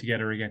special to be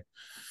together again.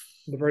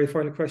 The very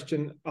final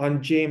question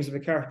on James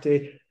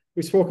McCarthy.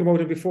 We've spoken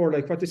about it before,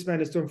 like what this man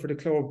has done for the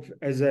club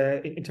as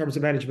in terms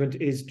of management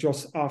is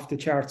just off the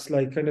charts.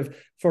 Like, kind of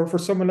for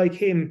someone like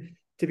him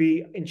to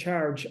be in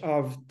charge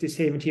of this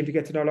Haven team to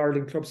get to the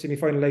All-Ireland club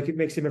semi-final, like, it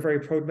makes him a very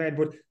proud man.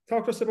 But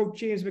talk to us about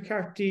James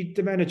McCarthy,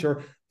 the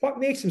manager. What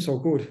makes him so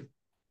good?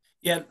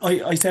 Yeah,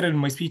 I said it in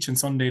my speech on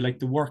Sunday, like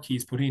the work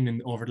he's put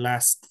in over the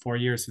last 4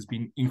 years has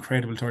been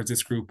incredible towards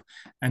this group.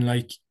 And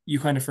like, you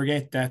kind of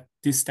forget that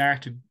the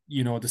start of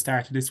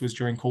this was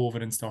during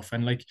COVID and stuff.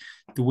 And like,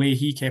 the way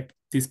he kept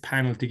this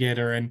panel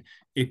together and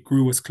it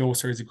grew us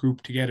closer as a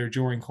group together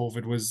during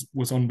COVID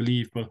was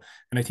unbelievable.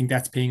 And I think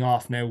that's paying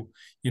off now.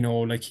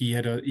 Like, he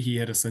had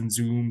us on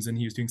Zooms and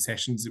he was doing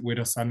sessions with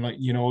us, and like,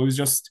 it was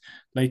just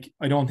like,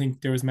 I don't think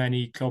there was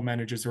many club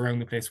managers around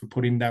the place who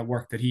put in that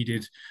work that he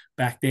did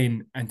back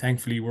then, and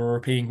thankfully we're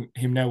repaying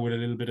him now with a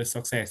little bit of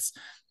success.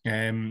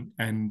 Like,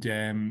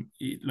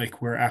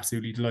 we're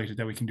absolutely delighted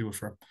that we can do it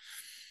for him.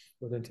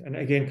 Brilliant. And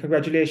again,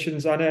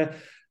 congratulations on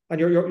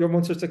your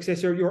Munster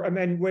success. You're a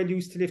man well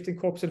used to lifting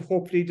cups, and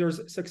hopefully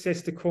there's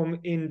success to come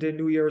in the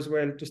new year as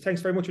well. Just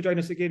thanks very much for joining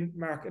us again,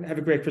 Mark, and have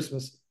a great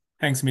Christmas.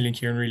 Thanks a million,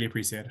 Kieran. Really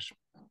appreciate it.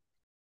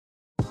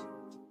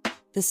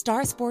 The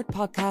Star Sport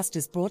podcast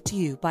is brought to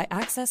you by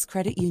Access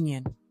Credit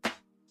Union.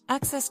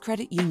 Access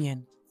Credit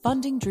Union,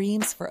 funding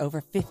dreams for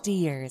over 50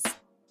 years.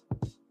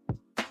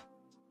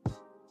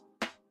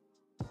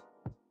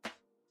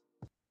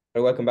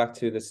 Welcome back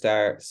to the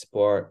Star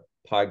Sport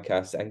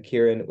podcast. And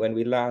Kieran, when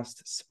we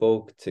last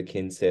spoke to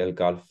Kinsale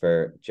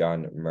golfer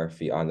John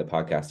Murphy on the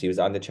podcast, he was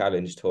on the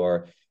Challenge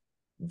Tour,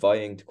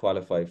 vying to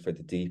qualify for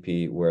the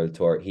DP World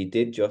Tour. He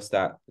did just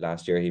that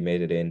last year. He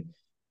made it in,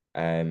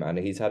 and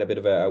he's had a bit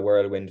of a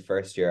whirlwind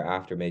first year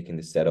after making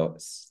the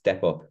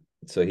step up.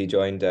 So he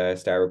joined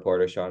Star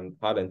reporter Sean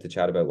Pollan to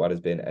chat about what has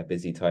been a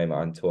busy time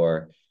on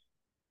tour,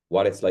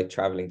 what it's like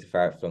travelling to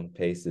far-flung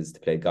places to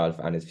play golf,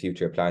 and his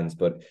future plans.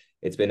 But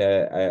it's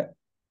been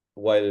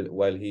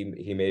while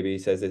he maybe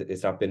says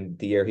it's not been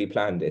the year he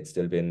planned, it's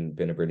still been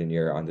a brilliant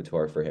year on the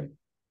tour for him.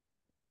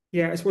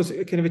 Yeah, I suppose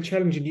kind of a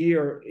challenging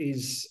year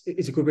is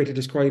a good way to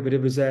describe it.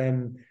 It was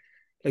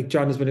like,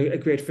 John has been a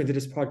great friend of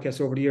this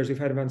podcast over the years. We've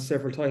had him on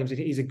several times, and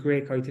he's a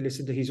great guy to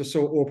listen to. He's just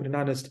so open and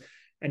honest.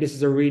 And this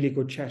is a really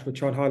good chat with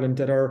Sean Holland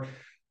that our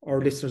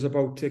listeners are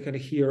about to kind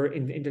of hear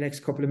in the next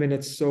couple of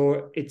minutes.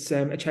 So it's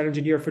a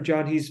challenging year for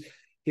John.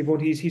 He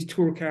won his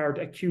tour card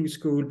at Q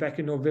School back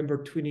in November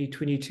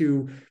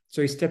 2022.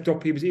 So he stepped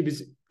up. He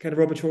was kind of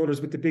rubbing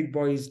shoulders with the big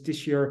boys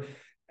this year.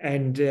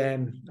 And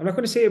I'm not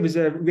going to say it was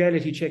a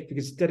reality check,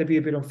 because that'd be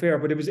a bit unfair,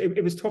 but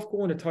it was tough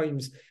going at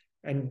times.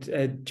 And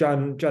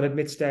John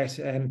admits that.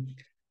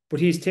 But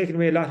he's taken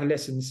away a lot of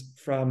lessons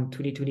from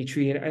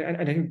 2023. And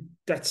I think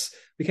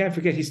we can't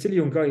forget, he's still a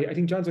young guy. I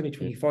think John's only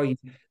 25.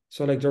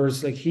 So like,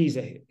 he's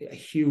a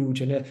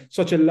huge and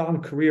such a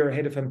long career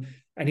ahead of him.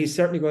 And he's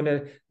certainly going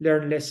to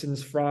learn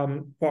lessons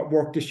from what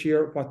worked this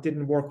year, what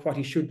didn't work, what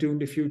he should do in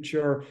the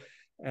future,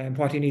 and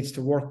what he needs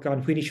to work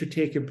on, when he should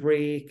take a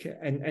break,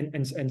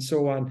 and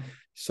so on.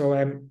 So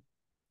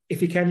if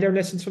he can learn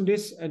lessons from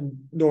this, and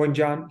knowing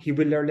John, he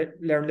will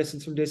learn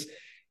lessons from this,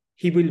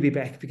 he will be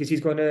back, because he's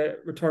going to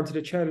return to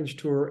the Challenge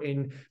Tour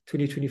in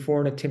 2024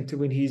 and attempt to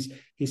win his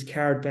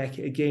card back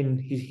again,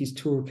 his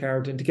tour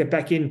card, and to get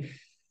back in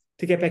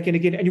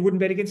again. And you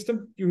wouldn't bet against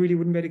him. You really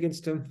wouldn't bet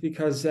against him,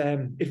 because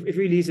it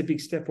really is a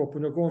big step up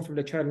when you're going from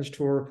the Challenge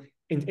Tour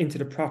into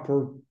the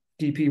proper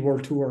DP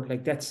World Tour.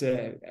 Like, that's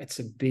a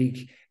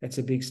big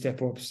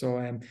step up.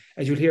 So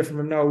as you'll hear from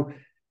him now,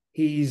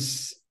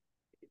 he's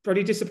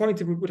pretty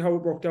disappointed with how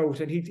it worked out,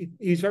 and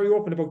he's very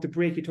open about the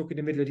break he took in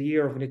the middle of the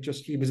year when it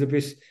just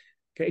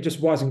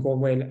wasn't going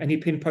well, and he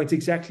pinpoints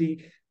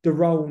exactly the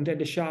round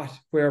and the shot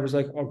where I was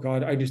like, oh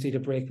God, I just need a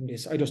break from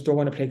this. I just don't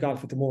want to play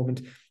golf at the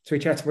moment. So he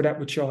chats about that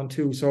with Sean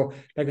too. So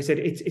like I said,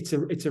 it's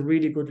a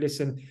really good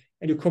listen,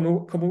 and you come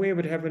away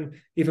with having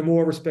even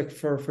more respect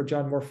for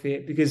John Murphy,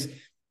 because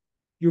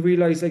you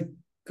realise, like,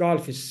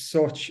 golf is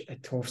such a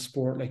tough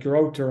sport. Like, you're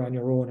out there on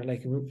your own, and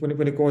like,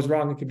 when it goes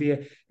wrong, it can be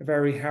a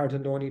very hard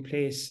and lonely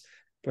place.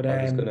 But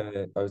I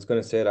was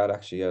gonna say that,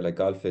 actually. Yeah, like,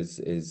 golf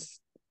is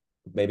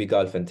maybe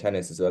golf and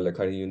tennis as well. They're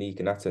kind of unique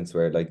in that sense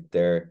where like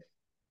they're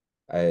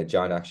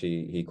John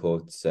actually he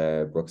quotes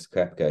Brooks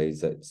Koepka.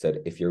 He said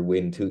if you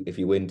win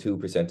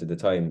 2% of the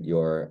time,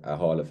 you're a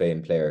Hall of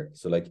Fame player.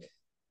 So like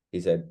he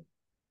said,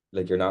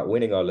 like you're not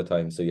winning all the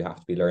time, so you have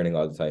to be learning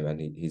all the time. And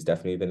he's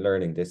definitely been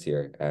learning this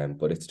year.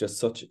 But it's just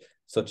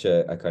such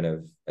a kind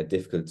of a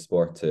difficult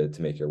sport to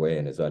make your way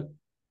in as well.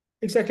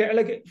 Exactly.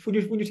 Like when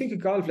you think of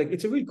golf, like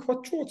it's a real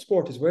cutthroat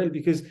sport as well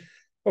because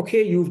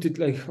okay, you've did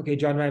like okay,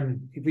 John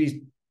Ram,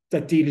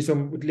 that deal is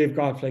with Live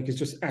Golf, like it's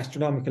just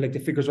astronomical. Like the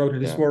figures are out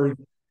of this world,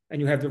 and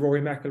you have the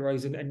Rory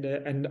McIlroys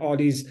and all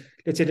these,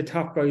 let's say the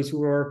top guys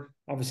who are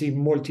obviously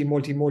multi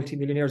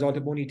millionaires, all the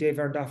money they've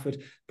earned off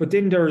it. But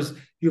then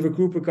you have a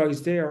group of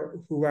guys there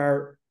who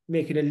are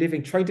making a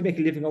living, trying to make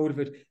a living out of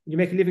it. And you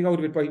make a living out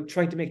of it by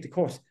trying to make the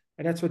cut.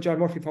 And that's what John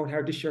Murphy found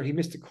hard this year. He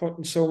missed the cut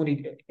in so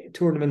many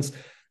tournaments,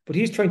 but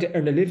he's trying to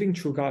earn a living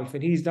through golf.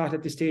 And he's not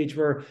at the stage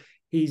where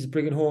he's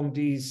bringing home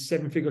these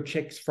 7-figure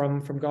checks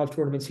from golf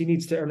tournaments. He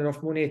needs to earn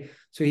enough money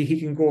so he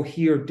can go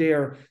here,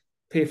 there,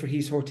 pay for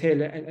his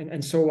hotel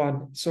and so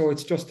on. So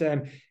it's just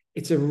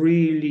it's a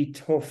really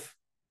tough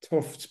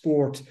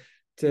sport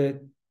to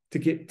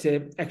get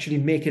to actually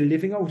make a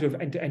living out of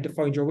and to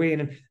find your way in.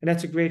 And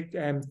that's a great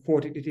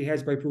quote that he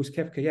has by Bruce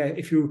Koepka. Yeah,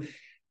 if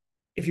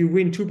you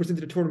win 2% of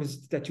the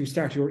tournaments that you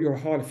start, you're a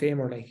Hall of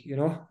Famer, like, you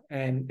know,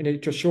 and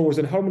it just shows.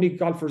 And how many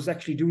golfers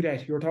actually do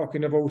that? You're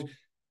talking about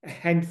a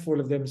handful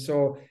of them.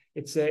 So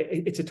it's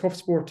a tough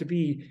sport to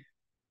be.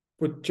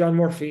 But John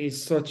Murphy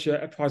is such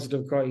a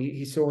positive guy.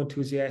 He's so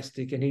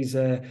enthusiastic, and I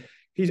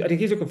think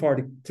he's looking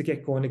forward to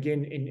get going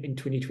again in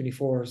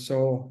 2024.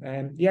 So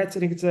I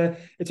think it's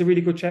a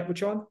really good chat with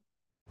Sean.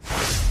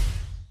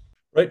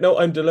 Right now,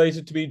 I'm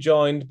delighted to be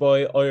joined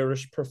by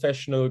Irish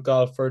professional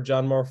golfer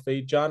John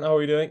Murphy. John, how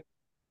are you doing?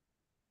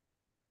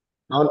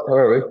 How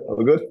are we? Are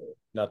we good?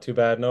 Not too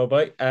bad, no,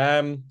 bye.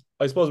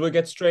 I suppose we'll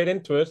get straight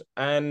into it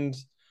and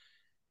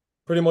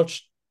pretty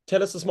much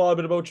tell us a small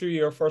bit about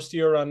your first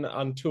year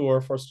on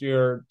tour, first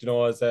year,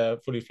 as a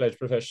fully fledged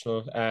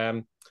professional.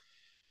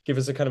 Give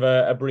us a kind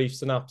of a brief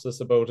synopsis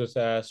about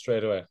it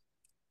straight away.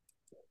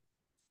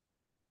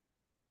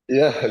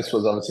 Yeah, I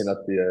suppose obviously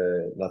not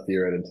the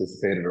year I'd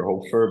anticipated or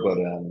hoped for, but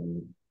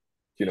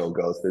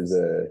golf is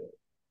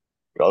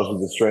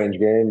a strange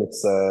game.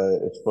 It's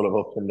full of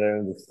ups and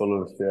downs. It's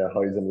full of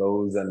highs and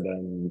lows,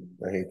 and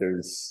I think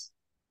there's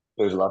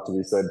a lot to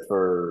be said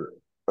for.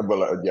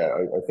 Well,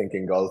 I think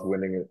in golf,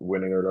 winning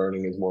or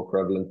learning is more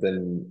prevalent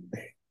than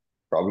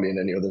probably in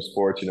any other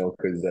sport,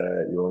 because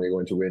you're only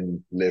going to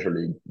win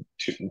literally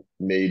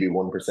maybe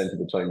 1% of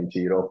the time you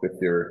tee it up.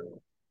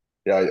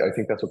 I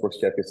think that's what Brooks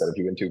Koepka said. If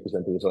you win 2%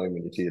 of the time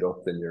when you tee it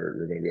up, then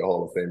you're going to be a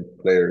Hall of Fame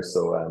player.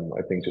 So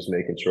I think just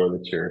making sure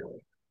that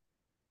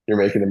you're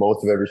making the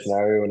most of every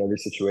scenario and every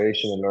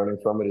situation and learning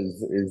from it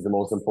is the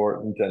most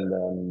important.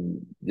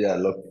 And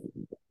look,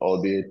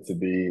 albeit to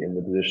be in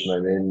the position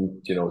I'm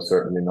in,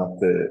 certainly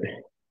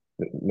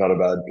not a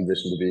bad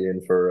position to be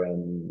in for a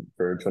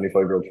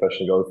 25-year-old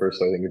professional golfer.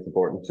 So I think it's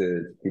important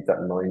to keep that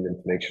in mind and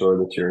to make sure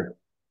that you're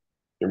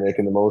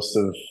making the most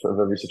of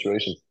every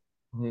situation.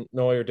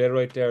 No, you're dead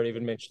right there.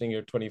 Even mentioning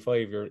you're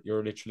 25,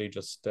 you're literally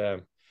just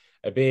a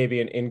baby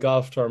in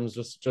golf terms,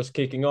 just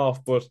kicking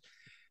off. But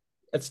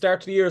at the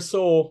start of the year,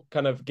 so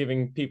kind of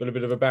giving people a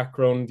bit of a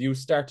background, you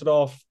started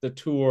off the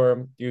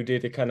tour, you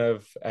did a kind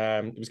of,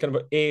 it was kind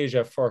of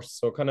Asia first.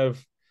 So kind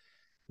of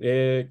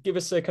give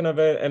us a kind of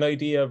an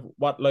idea of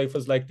what life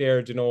was like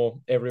there.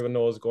 Everyone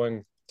knows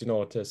going,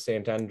 to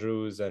St.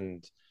 Andrews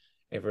and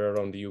everywhere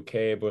around the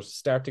UK, but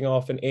starting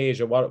off in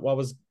Asia, what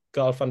was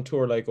golf on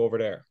tour like over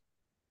there?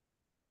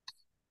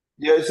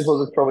 Yeah, I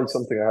suppose it's probably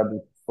something I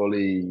hadn't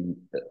fully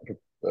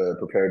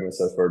prepared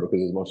myself for,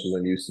 because as much as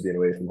I'm used to being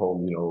away from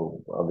home,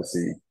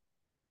 obviously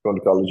going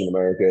to college in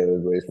America, I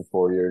was away for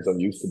 4 years. I'm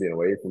used to being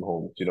away from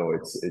home. It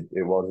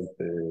wasn't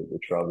the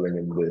traveling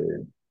and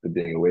the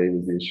being away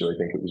was the issue. I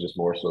think it was just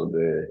more so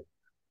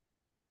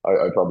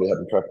I probably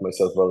hadn't prepped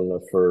myself well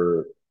enough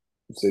for,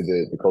 say,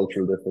 the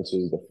cultural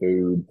differences, the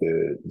food,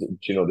 there's a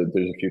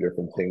few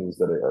different things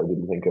that I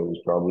didn't think I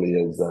was probably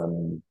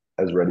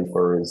as ready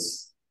for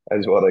as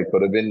what I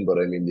could have been. But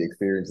I mean, the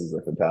experiences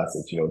are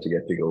fantastic, to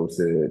get to go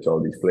to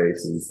all these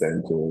places,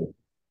 then to,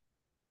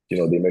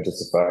 the amount of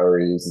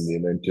safaris and the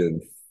amount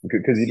of,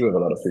 because you do have a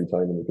lot of free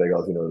time when you play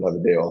golf, you'll have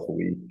a day off a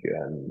week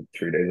and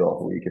 3 days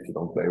off a week if you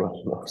don't play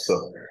well enough.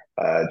 So,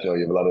 you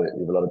have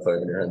a lot of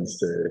time in your hands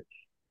to,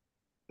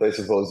 I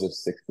suppose,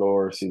 just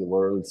explore, see the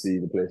world, see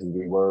the places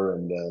we were.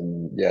 And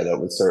that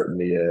was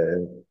certainly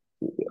an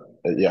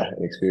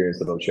experience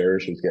that I'll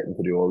cherish, is getting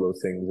to do all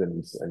those things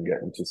and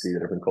getting to see the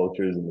different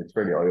cultures. And it's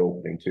pretty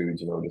eye-opening too,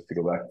 just to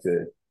go back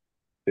to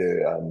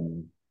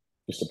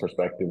just the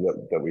perspective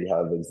that we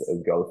have as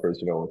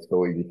golfers. It's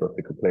so easy for us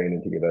to complain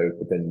and to give out,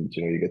 but then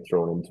you get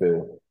thrown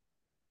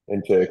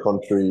into a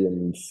country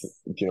and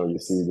you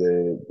see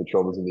the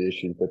troubles and the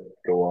issues that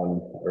go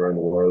on around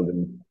the world,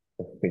 and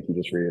I think you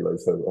just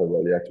realize how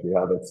well you actually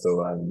have it.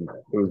 So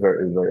it was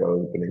very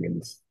eye-opening,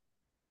 and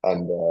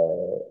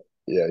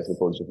I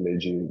suppose just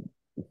made you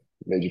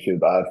made you feel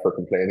bad for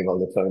complaining all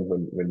the time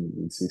when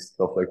you see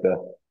stuff like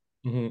that.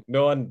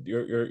 No, and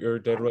you're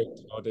dead right.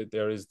 You know,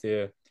 there is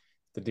the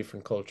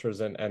different cultures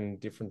and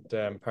different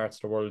parts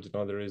of the world. You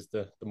know, there is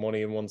the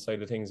money in one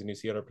side of things, and you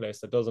see other place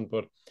that doesn't.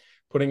 But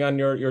putting on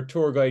your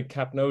tour guide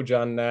cap now,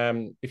 John,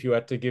 if you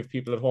had to give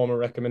people at home a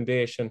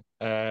recommendation,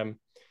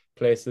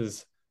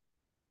 places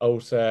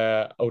out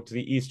to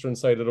the eastern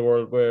side of the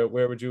world,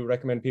 where would you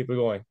recommend people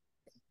going?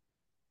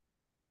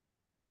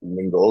 I'm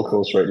in Gold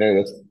Coast right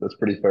now. That's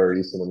pretty far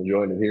east, and I'm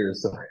enjoying it here.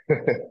 So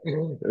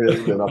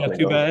they're not Not playing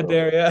too golf. bad So.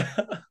 there, yeah.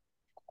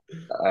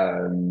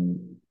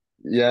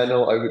 Yeah,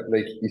 no, I would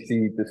like. You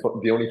see,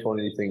 the only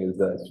funny thing is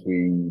that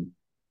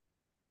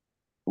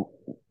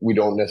we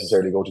don't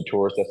necessarily go to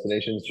tourist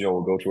destinations. You know,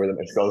 we'll go to where the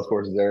next golf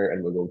course is there,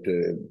 and we'll go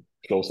to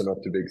close enough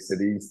to big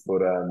cities.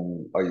 But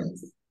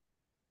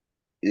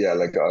yeah,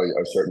 like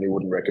I certainly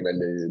wouldn't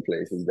recommend any of the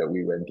places that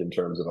we went in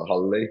terms of a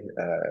holiday.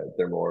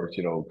 They're more,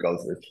 you know,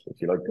 golf.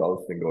 If you like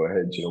golf, then go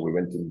ahead. You know, we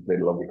went and played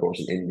a lovely course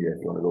in India.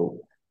 If you want to go,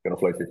 gonna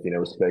fly 15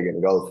 hours to play a game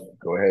of golf,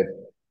 go ahead.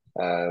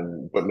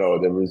 But no,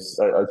 there was.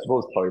 I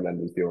suppose Thailand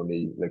was the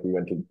only. Like we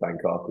went to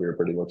Bangkok. We were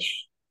pretty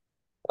much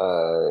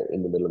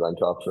in the middle of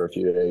Bangkok for a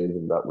few days,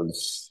 and that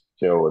was,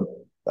 you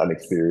know, an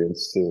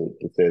experience to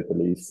say at the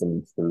least.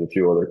 And there's a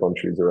few other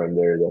countries around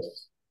there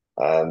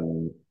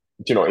that,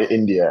 you know,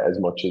 India as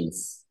much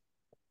as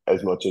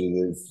it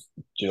is,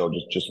 you know,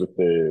 just with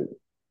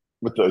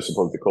I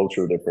suppose the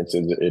cultural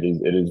differences,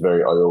 it is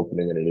very eye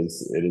opening, and it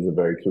is a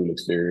very cool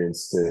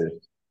experience to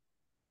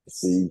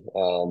see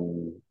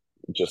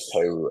just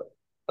how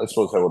I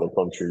suppose how other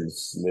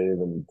countries live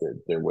and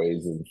their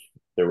ways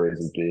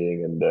of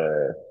being. And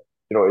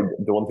you know,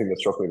 the one thing that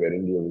struck me about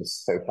India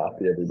was how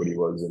happy everybody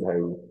was, and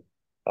how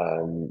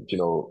you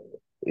know,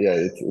 yeah,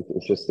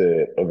 it's just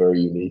a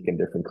very unique and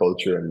different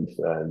culture, and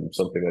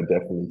something I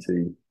definitely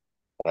see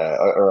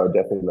or I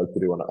definitely like to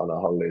do on a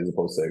holiday as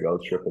opposed to a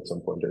golf trip at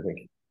some point, I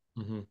think.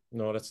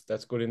 No,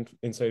 that's good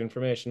inside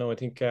information. No, I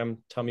think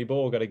Tommy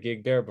Bowe got a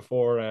gig there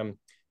before,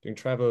 doing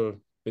travel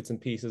bits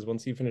and pieces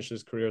once he finished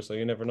his career. So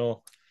you never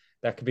know.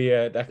 That could be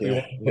Yeah,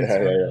 one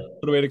yeah.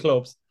 put away the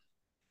clubs.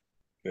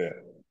 Yeah,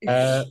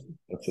 Uh,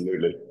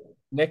 absolutely.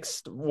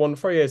 Next one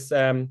for you is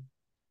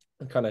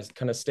kind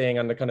of staying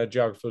on the kind of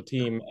geographical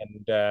team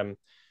and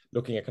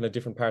looking at kind of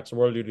different parts of the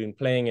world you've been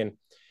playing in.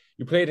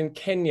 You played in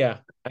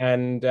Kenya,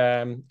 and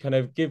kind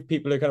of give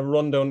people a kind of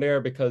rundown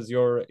there, because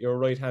your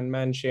right hand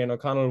man Shane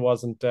O'Connell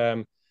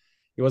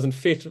he wasn't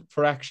fit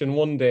for action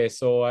one day.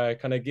 So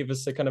kind of give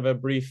us a kind of a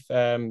brief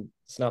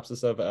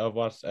synopsis of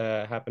what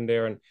happened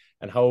there,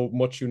 and how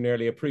much you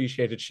nearly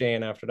appreciated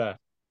Shane after that.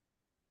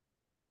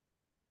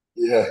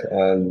 Yeah,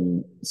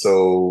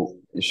 so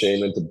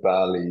Shane went to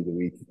Bali the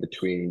week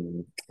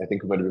between, I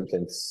think we might have been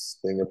playing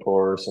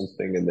Singapore or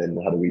something, and then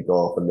had a week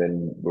off, and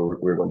then we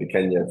were going to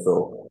Kenya.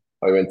 So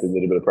I went to a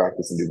little bit of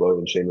practice in Dubai,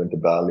 and Shane went to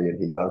Bali,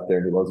 and he got there,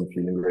 and he wasn't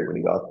feeling great when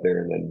he got there.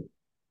 And then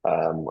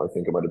I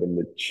think it might have been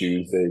the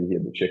Tuesday, he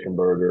had a chicken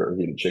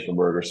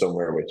burger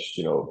somewhere, which,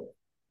 you know,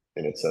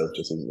 in itself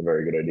just isn't a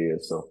very good idea.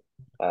 So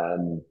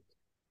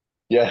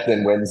yeah,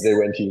 then Wednesday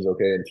went, he was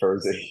okay, and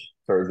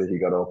Thursday he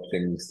got up,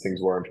 things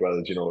weren't well,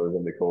 as you know, it was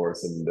in the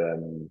course,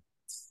 and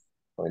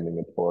finding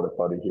a porta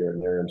potty here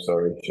and there. I'm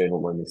sorry, Shane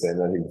won't mind me saying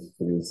that.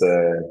 He was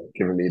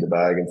giving me the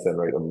bag and saying,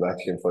 right, I'm back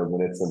to you in 5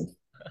 minutes, and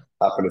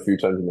happened a few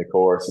times in the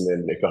course. And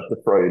then it got to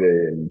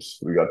Friday, and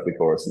we got to the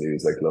course, and he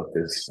was like, look,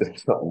 there's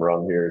something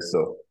wrong here.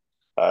 So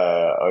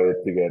I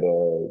had to get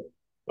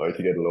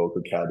a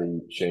local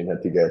caddy. Shane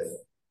had to get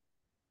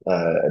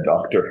a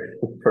doctor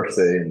per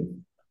se,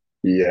 and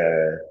he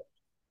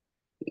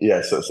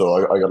yeah, so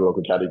I got a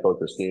local caddy called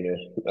Christina,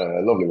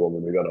 a lovely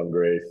woman. We got on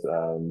great.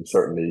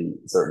 Certainly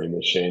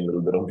miss Shane a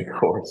little bit on the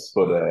course,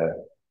 but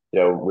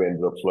yeah, we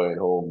ended up flying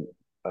home,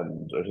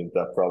 and I think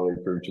that probably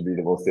proved to be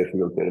the most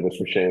difficult bit of it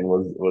for Shane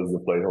was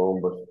the flight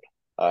home. But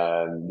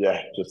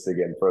yeah, just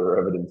again further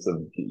evidence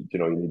of, you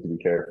know, you need to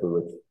be careful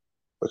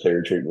with how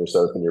you're treating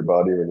yourself and your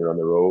body when you're on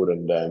the road.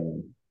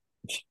 And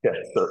yeah,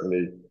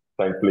 certainly,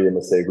 thankfully a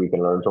mistake we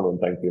can learn from, and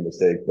thankfully a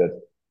mistake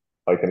that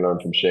I can learn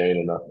from Shane,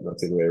 and not the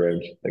other way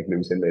around. Like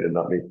lose him made it,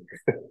 not me.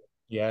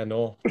 Yeah,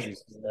 no,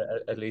 geez,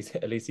 at least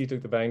he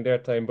took the bang there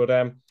time. But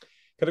kind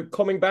of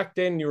coming back,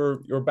 then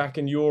you're back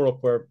in Europe,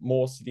 where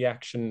most of the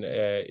action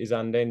is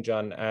on then,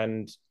 John.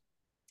 And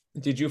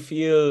did you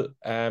feel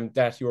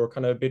that you were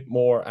kind of a bit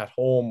more at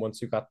home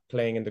once you got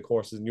playing in the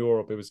courses in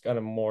Europe? It was kind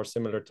of more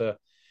similar to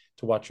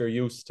what you're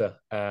used to.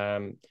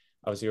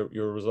 Obviously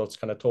your results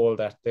kind of told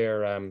that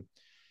there.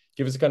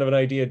 Give us a kind of an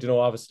idea. You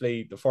know,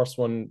 obviously the first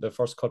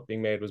cut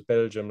being made was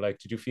Belgium. Like,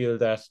 did you feel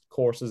that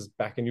courses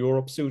back in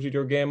Europe suited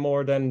your game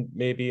more than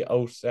maybe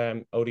out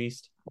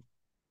east?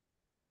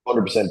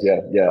 100%,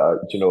 yeah, yeah.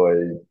 You know,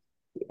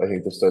 I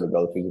think the style of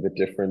golf is a bit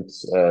different.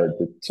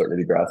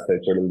 Certainly the grass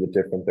types are a little bit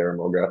different. There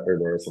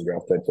are some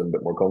grass types I'm a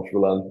bit more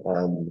comfortable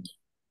on.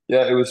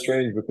 Yeah, it was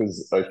strange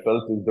because I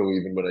felt as though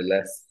even when I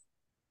left,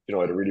 you know,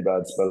 I had a really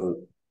bad spell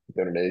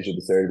down in Asia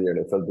this earlier,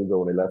 and I felt as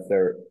though when I left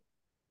there,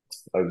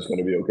 I was going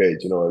to be okay.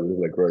 You know, I was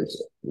like, right,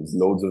 there's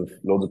loads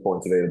of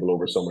points available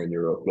over summer in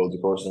Europe, loads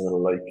of courses I'm going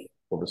to like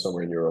over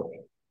summer in Europe.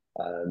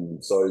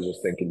 And so I was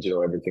just thinking, you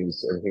know,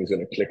 everything's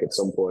going to click at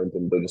some point,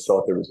 and I just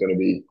thought there was going to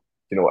be,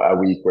 you know, a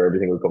week where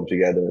everything would come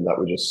together, and that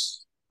would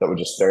just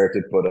start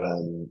it. But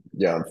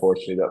yeah,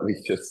 unfortunately, that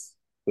week just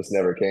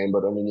never came.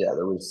 But I mean, yeah,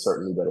 there was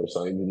certainly better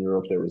signs in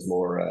Europe. There was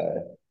more.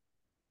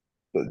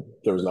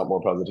 There was a lot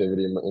more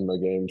positivity in my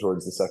game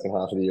towards the second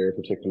half of the year,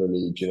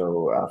 particularly, you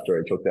know, after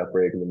I took that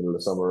break in the middle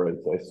of summer.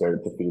 I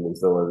started to feel as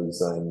though I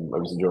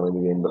was enjoying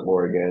the game a bit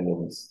more again,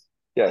 and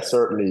yeah,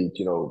 certainly,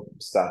 you know,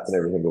 stats and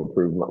everything will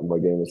prove my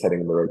game was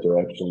heading in the right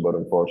direction, but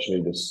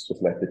unfortunately just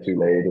left it too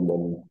late, and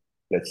then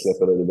let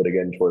slip a little bit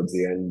again towards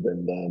the end,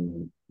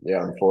 and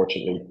yeah,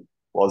 unfortunately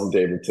wasn't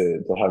able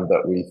to have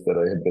that week that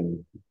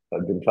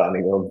I'd been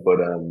planning of, but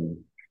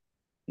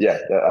yeah,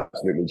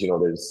 absolutely. You know,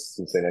 there's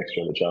say next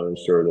year on the Challenge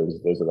Tour,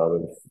 there's a lot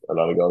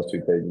of golf to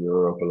be played in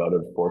Europe, a lot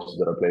of courses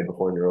that I played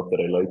before in Europe that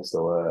I like.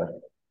 So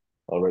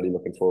already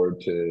looking forward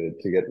to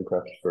getting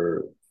prepped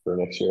for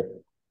next year.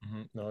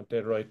 No,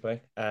 dead right,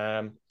 by.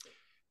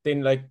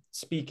 Then, like,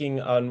 speaking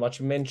on what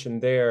you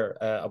mentioned there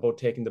about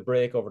taking the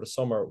break over the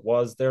summer,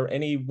 was there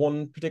any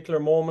one particular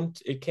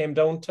moment it came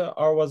down to,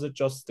 or was it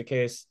just the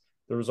case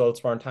the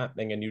results weren't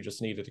happening and you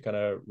just needed to kind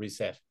of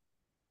reset?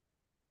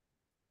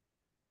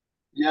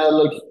 Yeah,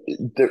 like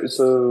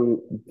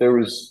there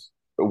was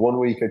 1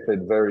 week I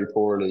played very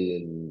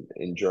poorly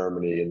in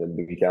Germany, and then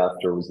the week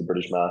after was the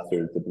British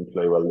Masters. Didn't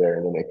play well there,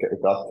 and then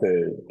it got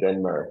to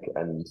Denmark,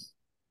 and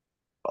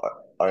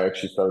I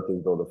actually felt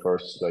as though the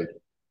first like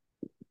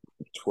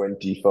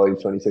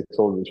 25, 26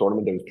 holes of the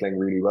tournament I was playing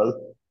really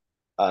well,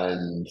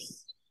 and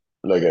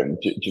like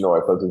you know,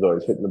 I felt as though I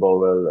was hitting the ball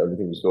well,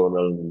 everything was going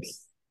well,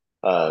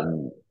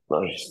 and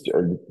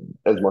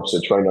as much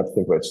as I try not to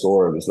think about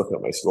score, I was looking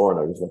at my score and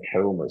I was like,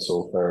 how am I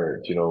so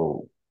far, you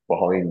know,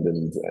 behind,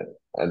 and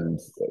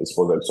I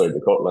suppose outside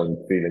the cut line,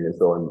 feeling as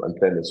though I'm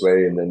playing this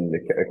way, and then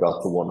it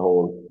got to one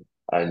hole,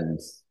 and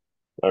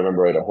I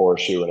remember I had a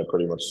horseshoe, and it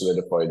pretty much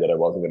solidified that I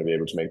wasn't going to be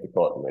able to make the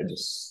cut, and I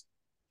just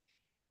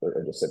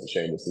said to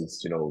Shane, this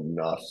is, you know,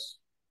 not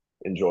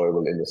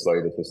enjoyable in the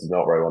slightest. This is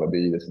not where I want to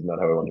be. This is not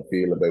how I want to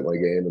feel about my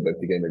game, about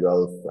the game of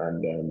golf.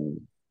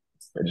 And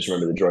I just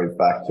remember the drive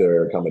back to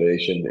our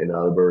accommodation in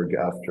Aalborg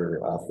after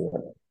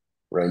that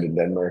round in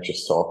Denmark,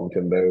 just talking to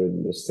him about it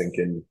and just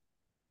thinking,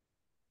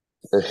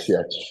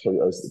 yeah,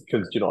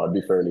 because you know, I'd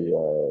be,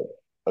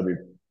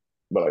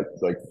 well, I'd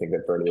like to think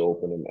I'm fairly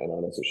open and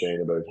honest with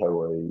Shane about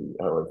how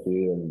I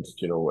feel, and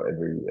you know,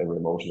 every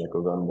emotion that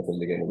goes on within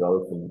the game of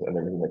golf, and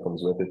everything that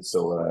comes with it.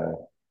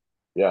 So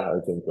yeah, I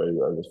think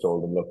I just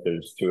told them, look,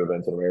 there's 2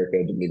 events in America.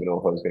 I didn't even know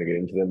if I was going to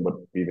get into them, but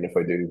even if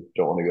I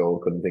don't want to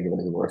go, couldn't think of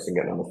anything worse than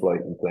getting on a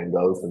flight and playing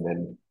golf. And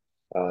then,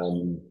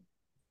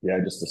 yeah, I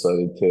just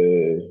decided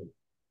to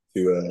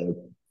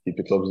keep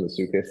the clubs in the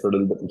suitcase for a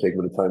little bit and take a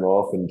bit of time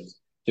off. And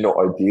you know,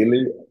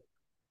 ideally,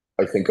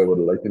 I think I would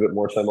have liked a bit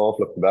more time off.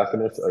 Looking back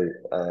on it,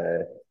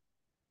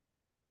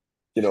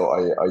 you know,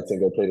 I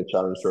think I played a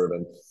Challenge Tour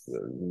event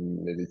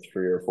maybe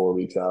 3 or 4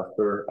 weeks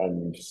after,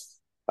 and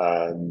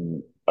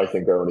I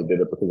think I only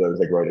did it because I was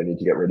like, right, I need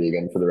to get ready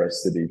again for the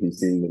rest of the DP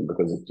season,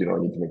 because you know, I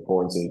need to make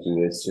points, I need to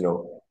do this, you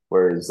know.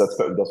 Whereas that's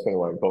kind of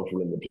why I'm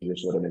comfortable in the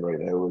position that I'm in right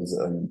now, is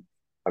I'm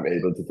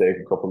able to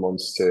take a couple of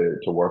months to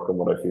work on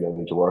what I feel I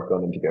need to work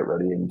on, and to get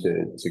ready, and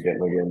to get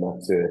my game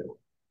back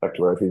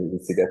to where I feel it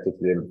needs to get to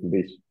be able to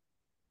compete.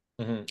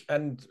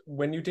 And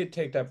when you did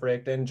take that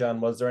break then, John,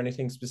 was there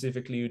anything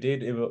specifically you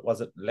did? Was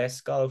it less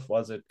golf?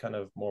 Was it kind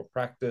of more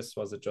practice?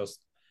 Was it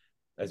just,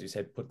 as you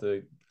said, put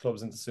the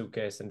clubs in the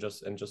suitcase and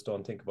just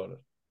don't think about it?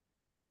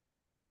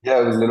 Yeah,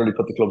 I was literally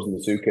put the clubs in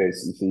the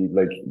suitcase. You see,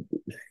 like,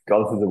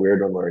 golf is a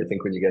weird one where I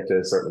think when you get to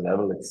a certain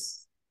level,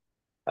 it's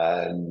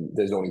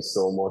there's only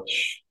so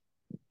much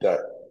that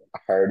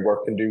hard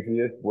work can do for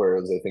you.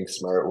 Whereas I think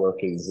smart work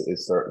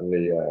is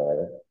certainly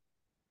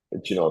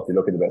you know, if you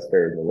look at the best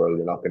players in the world,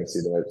 you're not going to see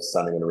them out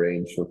standing on a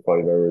range for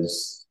 5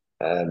 hours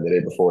the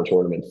day before a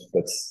tournament.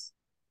 That's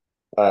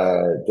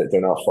they're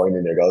not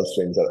finding their golf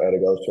swings at a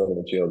golf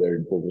tournament. You know,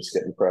 they're just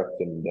getting prepped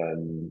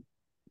and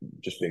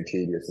just being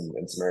tedious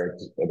and smart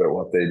about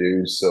what they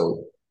do.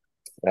 So,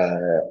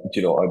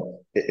 you know,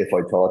 if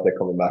I thought that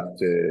coming back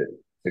to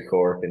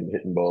Cork and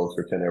hitting balls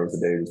for 10 hours a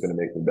day was going to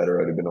make me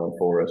better, I'd have been on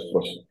for it.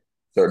 But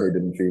certainly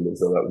didn't feel as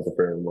though that was the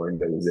frame of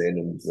mind I was in,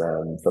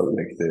 and felt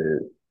like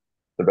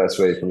the best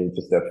way for me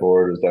to step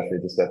forward was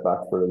definitely to step back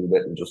for a little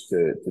bit and just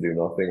to do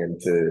nothing,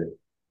 and to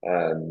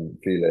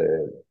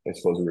feel I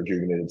suppose a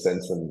rejuvenated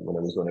sense when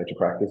I was going out to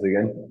practice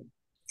again.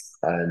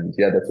 And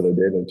yeah, that's what I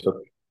did. I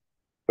took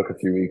a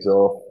few weeks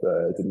off,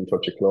 didn't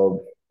touch a club,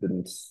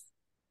 didn't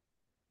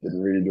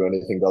really do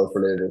anything golf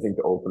related. I think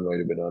the Open might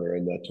have been on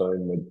around that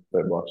time.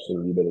 I watched a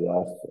little bit of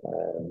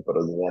that. But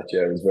other than that,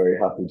 yeah, I was very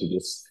happy to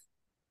just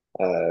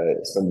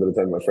spend a bit of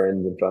time with my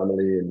friends and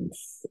family, and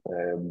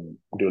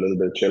do a little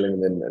bit of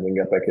chilling, and then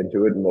get back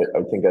into it. And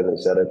I think, as I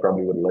said, I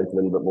probably would have liked a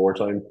little bit more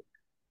time.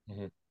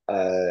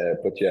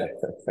 But yeah,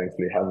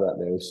 thankfully have that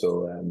now.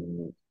 So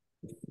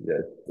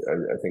yeah,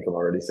 I think I'm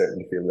already starting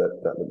to feel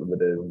that little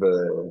bit of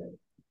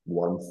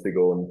wants to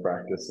go and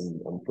practice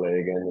and play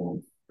again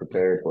and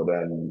prepare. But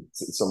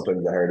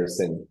sometimes the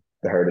hardest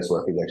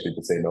work is actually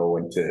to say no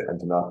and to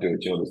not do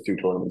it. You know, there's 2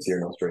 tournaments here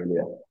in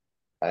Australia,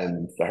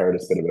 and the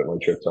hardest bit about my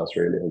trip to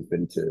Australia has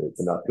been to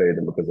not play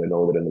them because I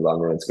know that in the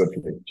long run it's good for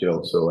me. You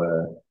know, so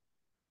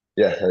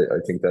yeah, I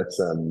think that's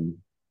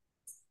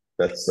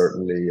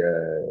certainly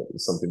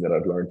something that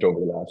I've learned over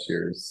the last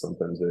years.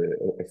 Sometimes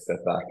a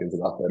step back is a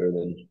lot better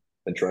than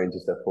trying to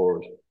step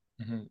forward.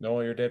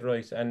 No, you're dead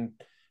right. And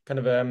kind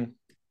of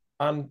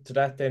on to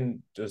that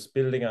then, just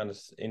building on it,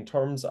 in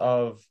terms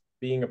of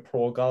being a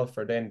pro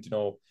golfer, then,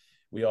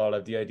 we all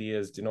have the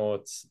ideas,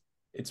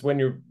 it's when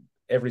you're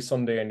every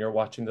Sunday and you're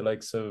watching the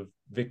likes of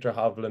Victor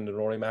Hovland and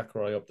Rory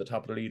McIlroy up the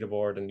top of the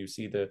leaderboard, and you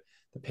see the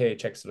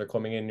paychecks that are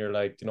coming in, you're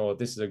like,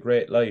 this is a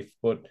great life.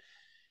 But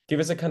give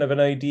us a kind of an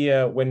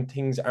idea when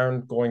things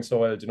aren't going so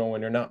well,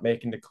 when you're not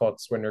making the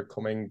cuts, when you're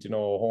coming,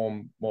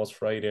 home most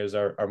Fridays,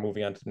 or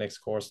moving on to the next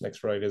course next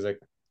Friday.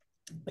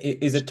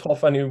 Is it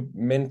tough on you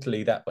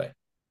mentally that way?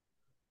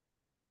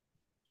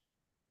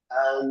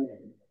 Um,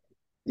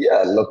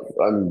 yeah, look,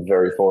 I'm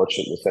very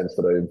fortunate in the sense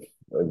that I've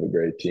a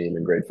great team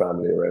and great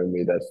family around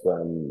me. That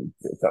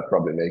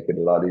probably make it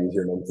a lot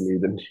easier mentally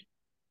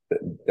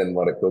than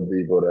what it could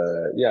be. But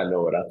yeah,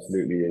 no, it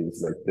absolutely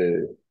is. Like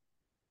the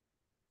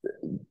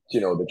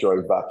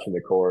drive back from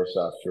the course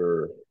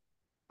after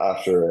a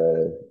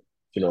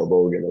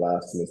bogey in the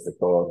last to miss the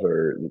cut,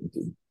 or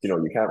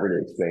you can't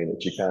really explain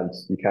it. You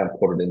can't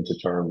put it into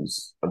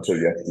terms until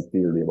you actually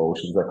feel the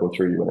emotions that go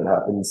through you when it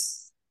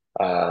happens.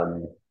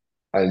 Um,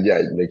 and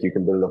yeah, like you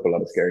can build up a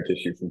lot of scar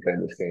tissue from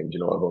playing this game.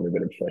 I've only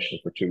been a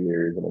professional for 2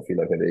 years, and I feel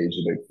like I've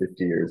aged about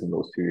 50 years in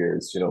those 2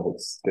 years.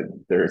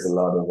 There's a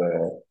lot of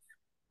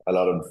I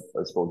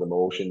suppose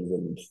emotions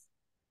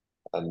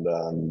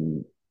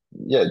and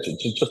yeah,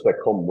 just that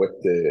come with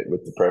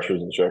the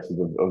pressures and stresses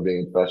of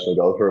being a professional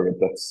golfer.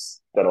 But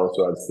that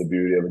also adds to the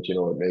beauty of it.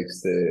 It makes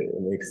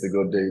the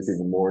good days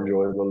even more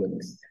enjoyable.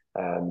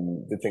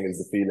 And the thing is,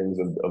 the feelings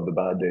of the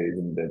bad days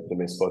and the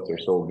missed putts are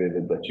so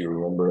vivid that you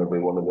remember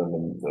every one of them.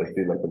 And I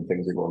feel like when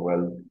things are going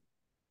well,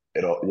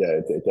 it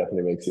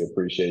definitely makes you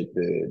appreciate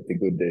the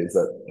good days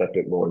that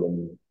bit more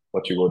than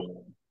what you would.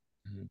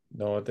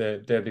 No,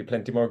 there'll be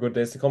plenty more good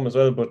days to come as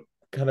well. But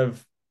kind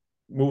of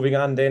moving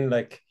on then,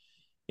 like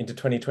into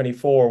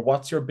 2024,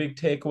 what's your big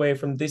takeaway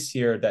from this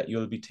year that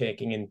you'll be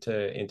taking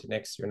into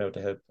next year now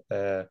to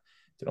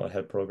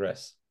help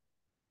progress?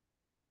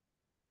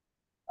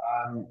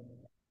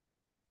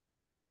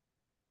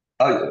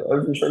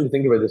 I've been trying to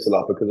think about this a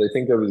lot because I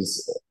think I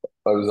was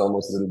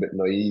almost a little bit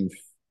naive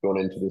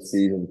going into the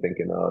season,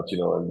 thinking, I'm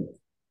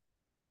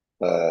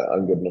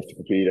good enough to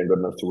compete, I'm good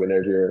enough to win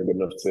out here, I'm good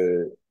enough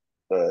to,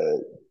 I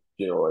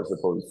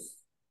suppose,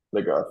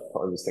 like I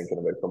was thinking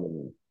about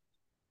coming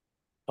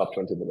top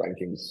 20 in the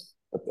rankings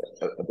at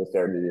the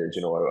start of the year. I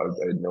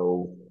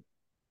know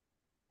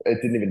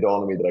it didn't even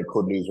dawn on me that I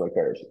could lose my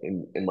card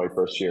in my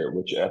first year,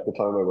 which at the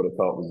time I would have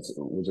thought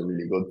was a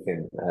really good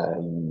thing.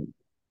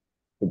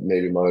 But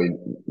maybe my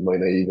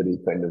naivety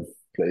kind of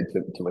played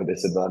to my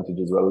disadvantage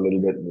as well a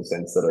little bit, in the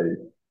sense that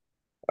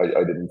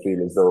I didn't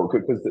feel as though,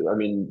 because I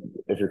mean,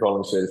 if you're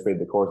calling straight a spade,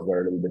 the courses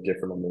are a little bit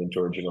different on the main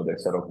tour. They're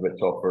set up a bit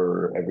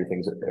tougher.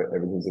 Everything's a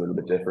little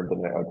bit different,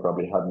 and I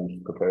probably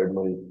hadn't prepared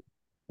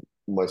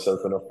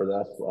myself enough for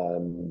that.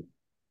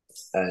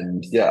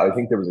 And yeah, I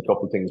think there was a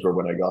couple of things where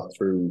when I got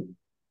through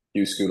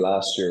Q school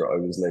last year, I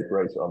was like,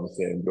 right,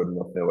 obviously I'm good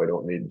enough now. I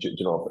don't need,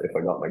 if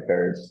I got my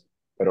cards,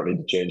 I don't need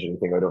to change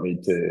anything. I don't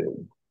need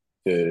to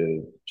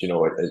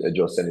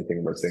adjust anything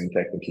in my swing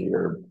technically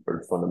or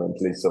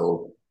fundamentally.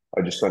 So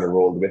I just kind of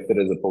rolled with it,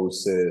 as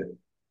opposed to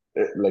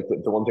like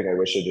the one thing I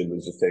wish I did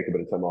was just take a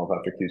bit of time off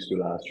after Q school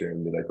last year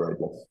and be like, right,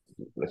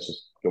 let's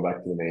just go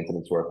back to the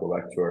maintenance work, go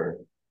back to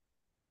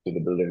the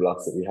building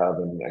blocks that we have,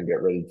 and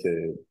get ready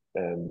to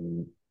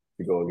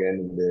go again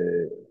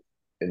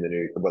in the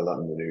new, well, not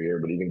in the new year,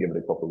 but even give it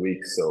a couple of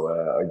weeks. So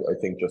I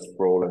think just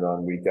rolling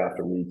on week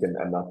after week and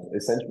not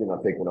essentially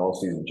not taking an off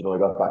season. I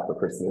got back for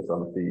Christmas,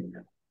 honestly,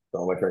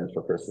 all my friends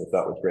for Christmas.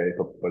 That was great.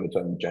 But by the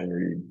time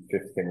January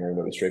 5th came around,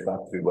 I was straight back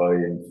to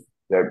Dubai, and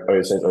I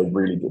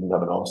really didn't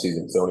have an off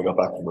season. So I only got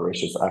back to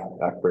Mauritius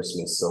at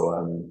Christmas. So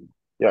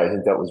yeah, I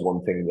think that was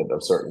one thing that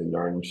I've certainly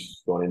learned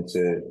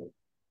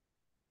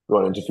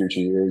going into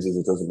future years, is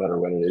it doesn't matter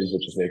when it is,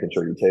 but just making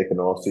sure you take an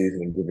off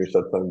season and give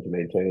yourself time to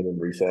maintain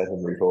and reset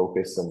and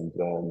refocus. And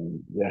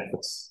yeah,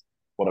 that's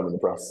what I'm in the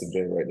process of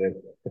doing right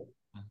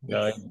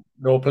now.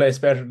 No place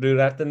better to do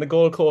that than the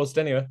Gold Coast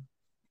anyway.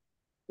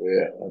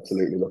 Yeah,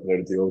 absolutely. Looking out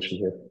at the ocean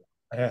here.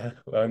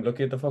 Well, I'm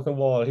looking at the fucking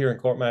wall here in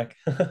Cormac.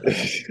 Could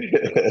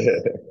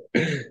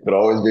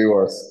always be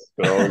worse.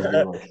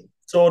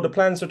 So the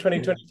plans for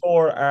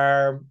 2024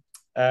 are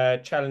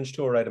Challenge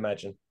Tour, I'd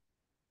imagine.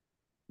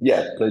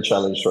 Yeah, play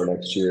Challenge Tour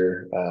next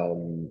year.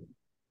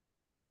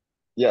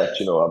 Yeah,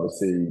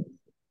 obviously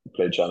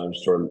play Challenge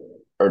Tour,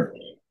 or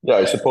yeah,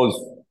 I suppose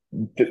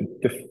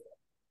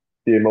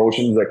the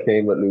emotions that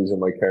came with losing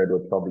my card were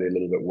probably a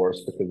little bit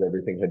worse because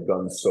everything had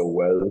gone so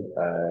well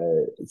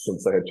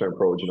since I had turned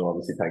pro. You know,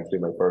 obviously, thankfully,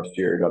 my first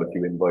year got a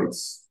few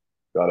invites,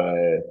 got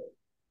a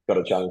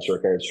challenge tour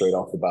card straight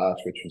off the bat,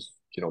 which was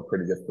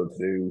pretty difficult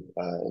to do.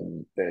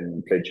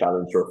 Then played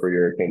challenge tour for a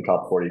year, came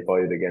top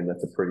 45 again.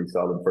 That's a pretty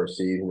solid first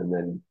season, and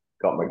then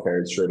got my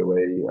card straight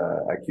away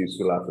at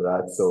Kinsale after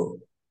that. So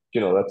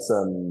that's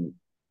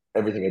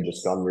everything had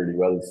just gone really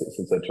well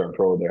since I turned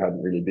pro. There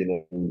hadn't really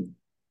been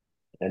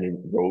any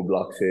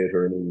roadblocks hit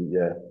or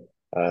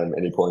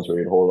any points where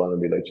you'd hold on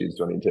and be like, geez,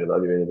 do I need to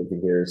evaluate anything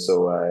here?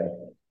 So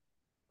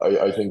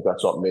I think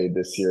that's what made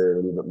this year a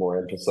little bit more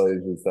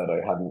emphasized, was that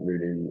I hadn't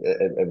really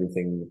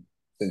everything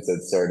since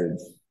I'd started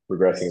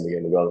progressing in the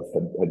game of golf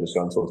had just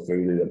gone so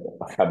smoothly that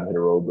I hadn't hit a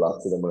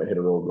roadblock. So then when I hit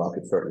a roadblock,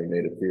 it certainly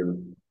made it feel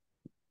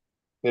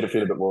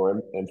a bit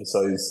more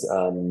emphasized.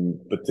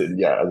 But as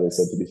I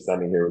said, to be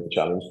standing here with the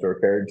challenge tour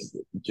cards,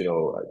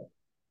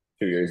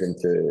 2 years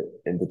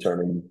into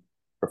turning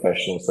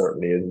professional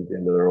certainly isn't the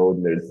end of the road,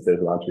 and there's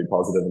a lot to be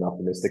positive and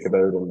optimistic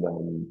about.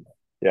 And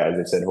as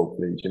I said,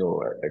 hopefully,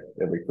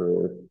 every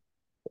career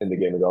in the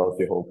game of golf,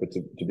 you hope it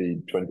to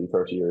be 20,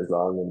 30 years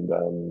long. And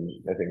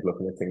I think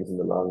looking at things in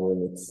the long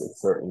run, it's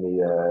certainly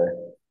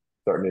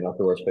not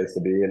the worst place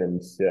to be in. And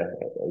as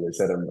I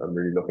said, I'm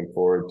really looking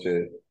forward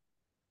to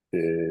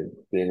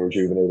being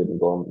rejuvenated and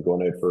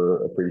going out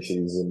for a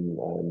pre-season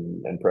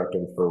and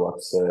prepping for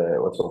what's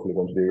hopefully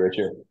going to be a great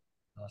year.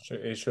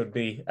 It should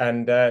be.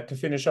 And to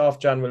finish off,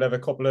 John, we'll have a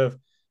couple of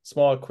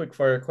small quick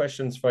fire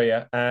questions for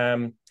you.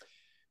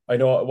 I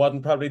know it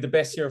wasn't probably the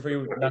best year for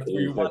you, not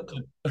where you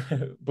wanted,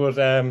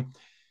 but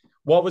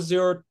what was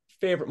your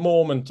favorite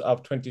moment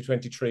of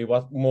 2023?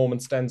 What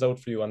moment stands out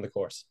for you on the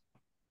course?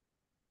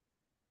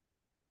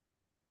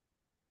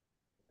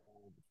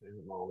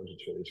 Favorite moment of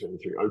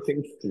 2023. I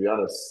think, to be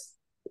honest,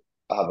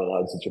 I haven't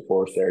had such a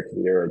poor start to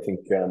the year. I think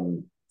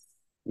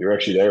you were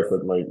actually there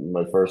for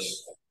my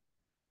first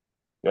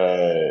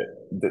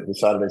the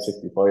Saturday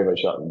 65 I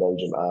shot in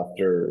Belgium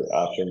after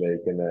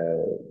making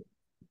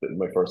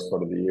my first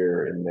cut of the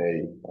year in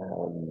May.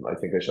 I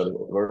think I shot it,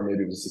 or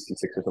maybe it was a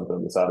 66 or something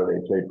on the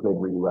Saturday. Played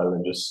really well,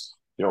 and just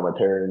my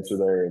parents were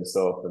there and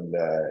stuff, and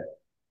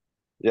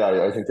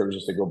I think there was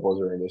just a good buzz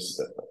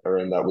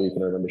around that week.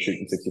 And I remember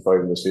shooting 65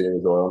 in this feeling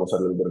as though I almost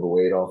had a little bit of a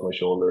weight off my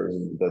shoulders,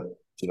 and that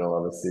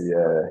obviously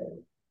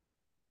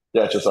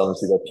just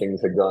obviously that things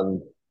had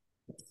gone.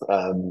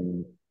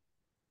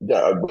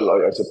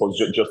 I suppose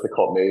just the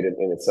cut made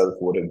in itself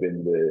would have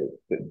been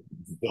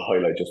the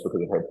highlight, just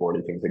because of how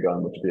poorly things had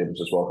gone. But to be able to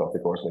just walk off the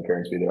course and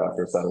Cairns be there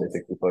after Saturday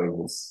 65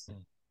 was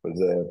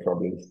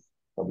probably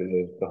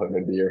the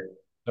highlight of the year.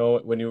 No,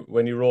 when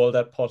you roll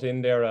that putt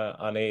in there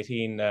on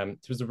 18,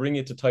 it was to bring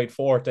you to tied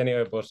fourth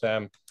anyway. But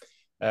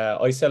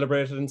I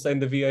celebrated inside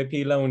the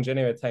VIP lounge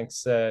anyway.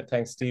 Thanks to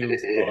you.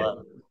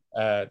 So,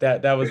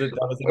 that was a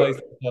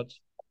nice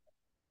touch.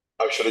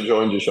 I should have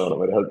joined you, Sean. It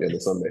might help you on the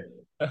Sunday.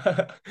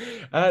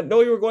 No,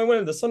 you were going well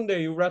on the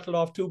Sunday. You rattled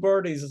off 2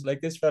 birdies. It's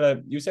like this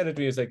fella. You said it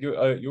to me. It's like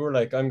you were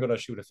like, I'm gonna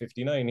shoot a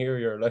 59 here.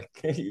 You're like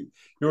you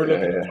were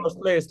looking at first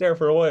place there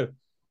for a while.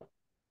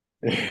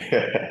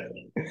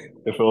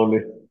 If only.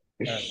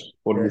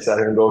 Wouldn't be sat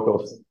here in Gold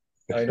Coast.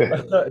 I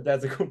know.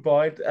 That's a good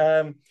point.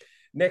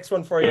 Next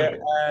one for you.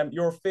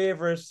 Your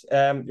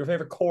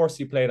favorite course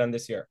you played on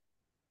this year?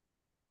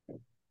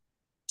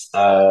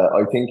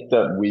 I think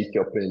that week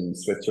up in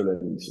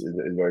Switzerland is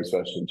very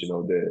special.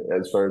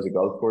 As far as the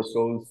golf course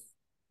goes,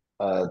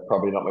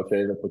 probably not my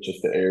favorite, but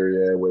just the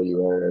area where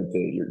you are.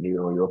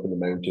 You're up in the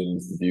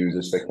mountains. The views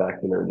are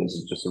spectacular.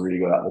 There's just a really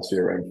good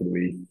atmosphere around for the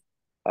week.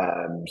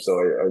 So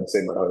I would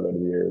say my highlight of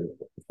the year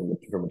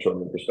from a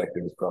tournament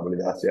perspective is probably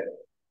that.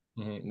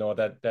 Yeah. Mm-hmm. No,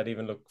 that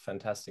even looked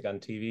fantastic on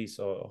TV.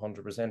 So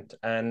 100%.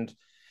 And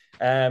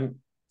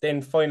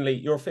then finally,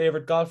 your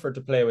favorite golfer to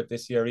play with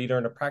this year, either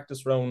in a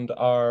practice round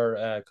or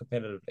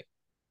competitively?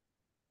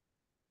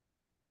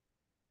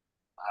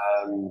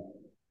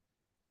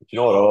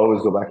 What? I'll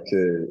always go back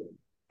to.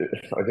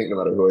 I think no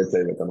matter who I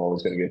play with, I'm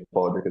always going to give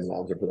Padraig as an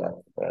answer for that.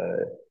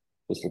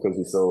 Just because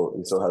he's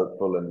so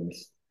helpful and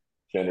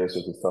generous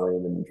with his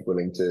time and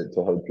willing to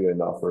help you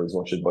and offer as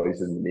much advice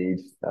as you need.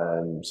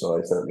 So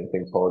I certainly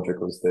think Padraig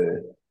was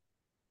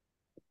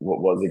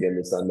again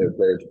the standout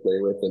player to play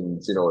with. And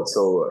it's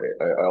so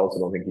I also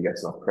don't think he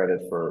gets enough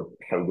credit for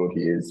how good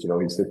he is.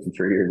 He's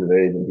 53 years of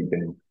age, and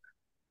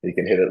he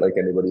can hit it like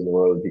anybody in the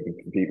world. He can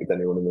compete with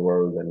anyone in the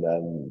world. And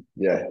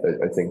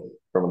I think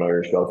from an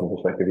Irish golfing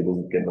perspective, he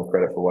doesn't get enough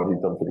credit for what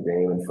he's done for the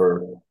game, and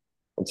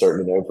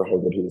certainly now for how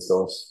good he is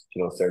to us.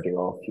 Starting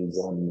off, he's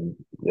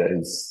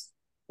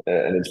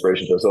an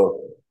inspiration to us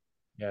all.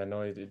 Yeah,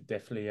 no, it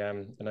definitely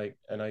an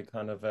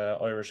icon of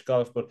Irish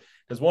golf. But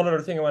there's one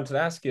other thing I wanted to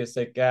ask you. It's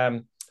like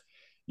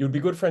you'd be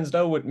good friends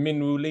now with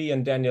Minwoo Lee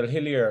and Daniel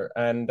Hillier.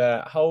 And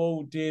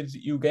how did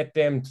you get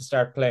them to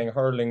start playing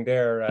hurling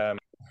there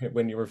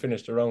when you were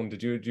finished around?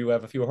 Did you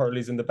have a few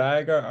hurleys in the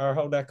bag, or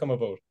how'd that come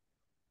about?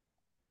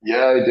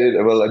 Yeah, I did.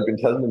 Well, I've been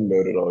telling them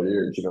about it all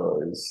year. I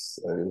was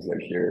like,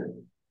 here,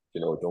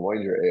 don't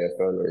mind your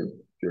AFL or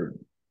your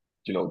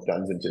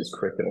Dan's into his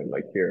cricket. And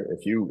like, here,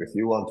 if you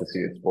want to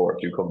see a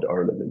sport, you come to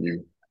Ireland and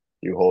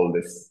you hold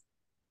this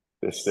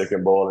stick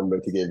and ball and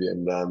about to give you.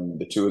 And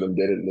the two of them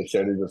did it, and they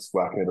started just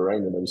whacking it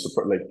around. And I was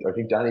surprised. Like, I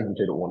think Dan even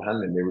played it one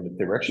hand, and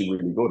they were actually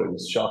really good. I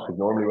was shocked because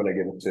normally when I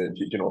give it to,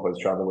 if I was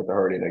traveling with the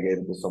hurley and I gave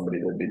it to somebody,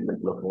 they'd be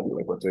like looking at me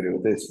like, what do I do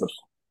with this? But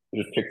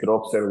they just picked it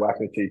up, started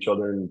whacking it to each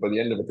other, and by the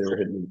end of it, they were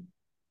hitting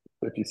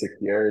 50,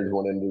 60 yards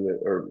one end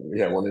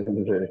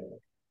of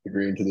the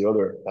green to the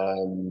other.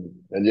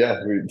 And yeah,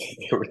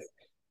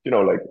 they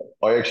were, like,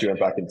 I actually went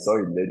back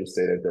inside and they just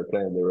stayed out there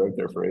playing. They were out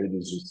there for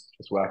ages,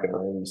 just whacking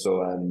around.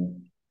 So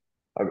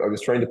I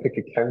was trying to pick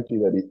a county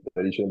that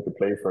he shouldn't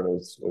play for, and I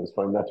was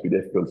finding that to be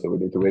difficult. So we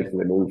need to wait till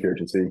they move here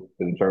to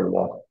determine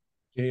that.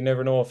 You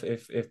never know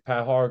if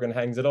Pat Horgan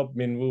hangs it up,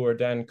 Minwoo or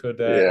Dan could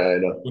I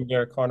know. win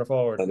their corner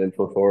forward. And then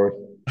foot forward.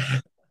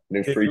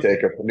 New free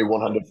taker, new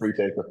 100 free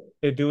taker.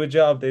 They do a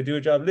job.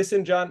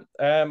 Listen, John,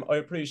 I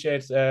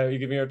appreciate you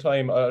giving your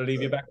time. I'll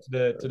leave you back to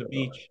the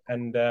beach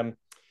and to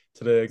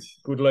the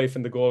good life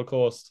in the Gold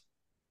Coast.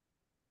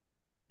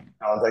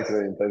 Thanks a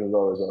million. Pleasure as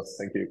always, Ross.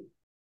 Thank you.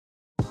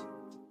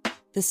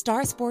 The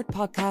Star Sport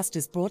podcast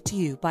is brought to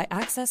you by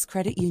Access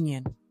Credit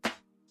Union.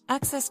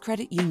 Access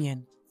Credit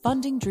Union,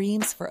 funding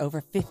dreams for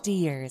over 50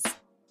 years.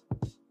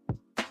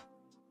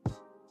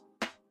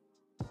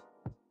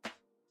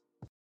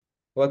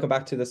 Welcome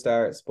back to the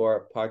Star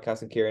Sport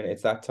podcast, and Kieran,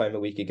 it's that time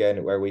of week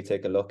again where we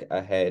take a look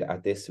ahead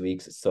at this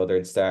week's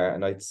Southern Star,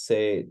 and I'd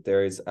say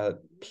there's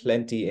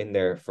plenty in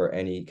there for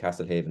any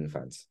Castlehaven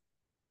fans.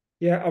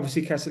 Yeah,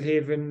 obviously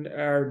Castlehaven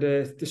are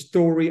the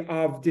story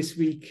of this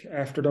week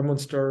after the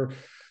Munster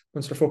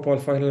football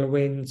final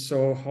win.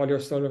 So Holly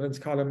O'Sullivan's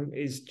column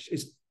is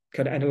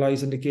kind of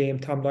analysing the game.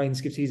 Tom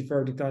Lyons gives his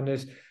verdict on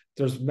it.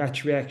 There's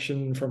match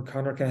reaction from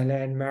Conor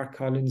Cahalan, Mark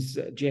Collins,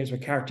 James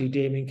McCarthy,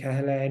 Damien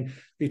Cahalan.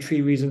 The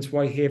 3 reasons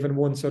why Haven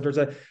won. So there's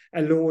a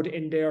load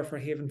in there for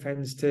Haven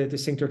fans to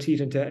sink their teeth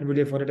into and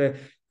relive one of the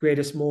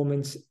greatest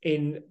moments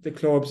in the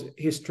club's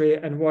history.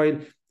 And while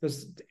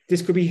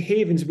this could be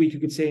Haven's week, you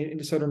could say, in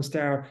the Southern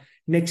Star,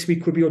 next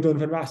week could be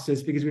O'Donovan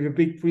Ross's, because we have a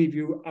big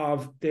preview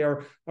of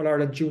their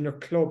All-Ireland Junior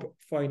Club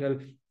final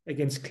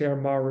against Clare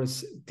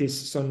Morris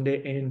this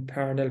Sunday in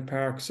Parnell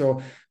Park.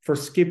 So for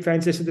Skip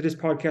fans listening to this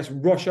podcast,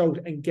 rush out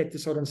and get the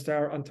Southern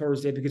Star on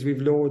Thursday, because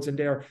we've loads in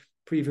there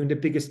previewing the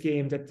biggest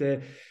game that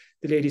the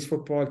ladies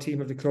football team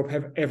of the club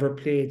have ever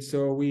played.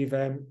 So we've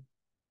an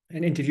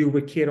interview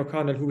with Kate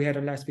O'Connell, who we had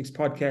on last week's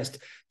podcast.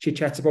 She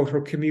chats about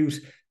her commute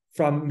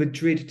from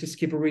Madrid to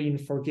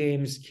Skibbereen for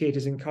games. Kate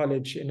is in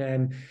college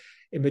in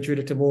Madrid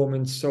at the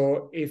moment.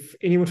 So if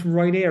anyone from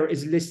Ryanair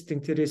is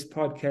listening to this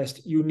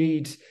podcast, you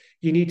need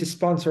to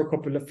sponsor a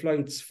couple of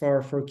flights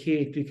for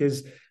Kate,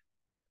 because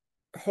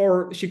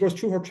she goes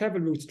through her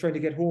travel routes trying to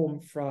get home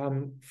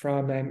from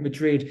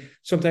Madrid.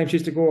 Sometimes she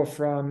has to go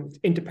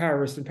into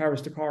Paris and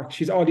Paris to Cork.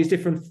 She's all these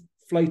different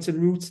flights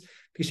and routes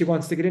because she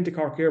wants to get into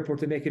Cork Airport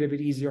to make it a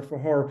bit easier for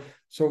her.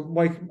 So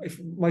if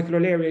Michael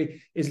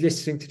O'Leary is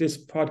listening to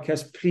this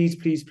podcast,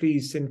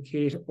 please send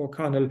Kate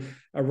O'Connell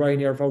a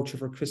Ryanair voucher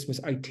for Christmas.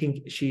 I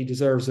think she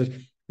deserves it.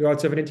 We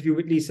also have an interview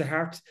with Lisa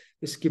Hart,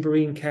 the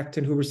Skibbereen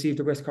captain who received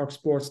the West Cork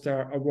Sports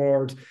Star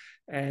Award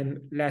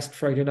last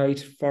Friday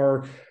night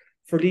for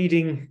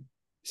leading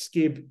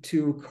Skib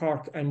to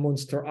Cork and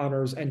Munster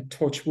honours, and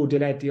touch wood,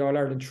 they'll add the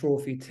All-Ireland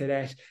trophy to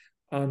that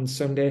on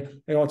Sunday.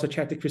 I also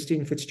chat to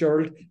Christine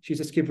Fitzgerald. She's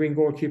a Skibbereen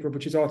goalkeeper,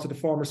 but she's also the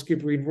former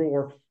Skibbereen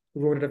rower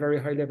who rowed at a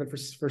very high level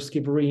for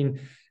Skibbereen.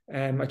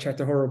 I chat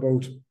to her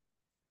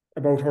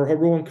about her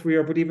rowing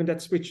career, but even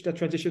that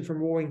transition from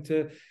rowing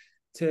to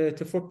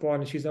football,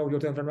 and she's now the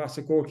O'Donovan Ross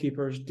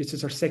goalkeeper. This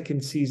is her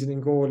second season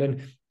in goal,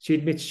 and she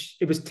admits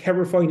it was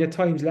terrifying at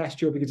times last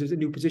year because it was a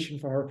new position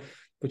for her,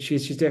 but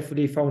she's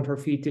definitely found her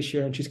feet this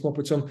year, and she's come up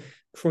with some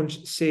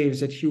crunch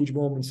saves at huge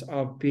moments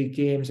of big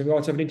games. And we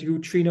also have an interview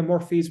with Trina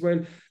Murphy as well,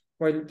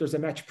 while there's a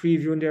match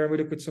preview in there, and we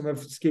look at some of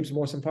Skib's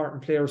most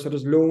important players. So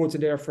there's loads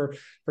in there for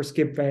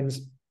Skib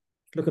fans.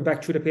 Looking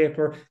back through the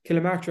paper,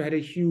 Kilmarnock had a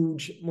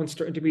huge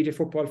Munster intermediate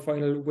football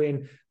final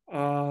win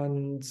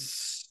on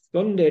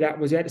Sunday. That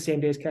was the same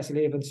day as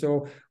Castlehaven.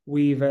 So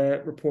we've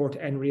a report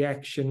and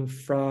reaction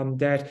from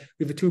that.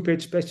 We have a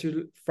 2-page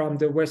special from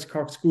the West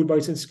Cork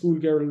Schoolboys and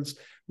Schoolgirls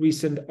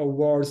recent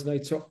awards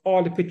night. So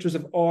all the pictures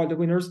of all the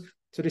winners.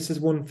 So this is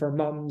one for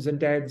mums and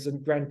dads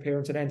and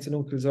grandparents and aunts and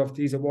uncles of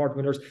these award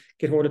winners.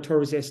 Get hold of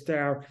Thursday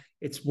Star.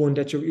 It's one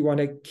that you want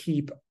to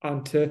keep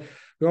onto.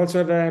 We also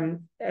have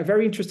a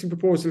very interesting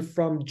proposal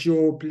from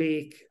Joe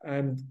Blake.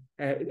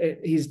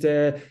 He's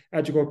the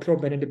Adjugol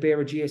clubman and the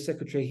Beara GA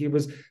secretary. He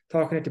was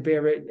talking at the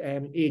Beara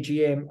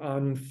AGM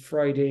on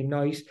Friday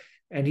night,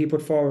 and he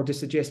put forward the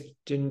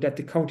suggestion that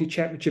the county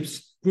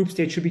championships group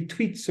stage should be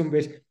tweaked some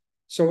bit.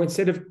 So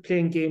instead of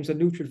playing games on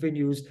neutral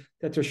venues,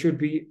 that there should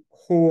be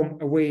home,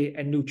 away,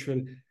 and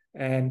neutral,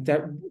 and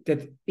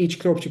that each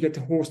club should get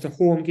to host a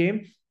home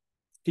game.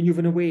 Then you have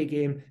an away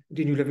game,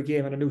 then you'll have a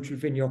game on a neutral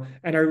venue.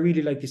 And I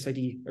really like this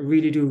idea. I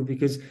really do,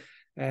 because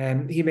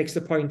he makes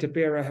the point that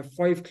Beara have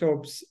 5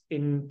 clubs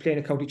in playing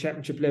a county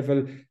championship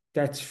level.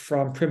 That's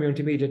from Premier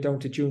Intermediate down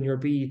to Junior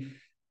B.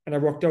 And I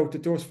worked out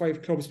that those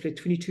 5 clubs played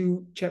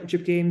 22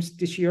 championship games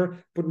this year,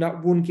 but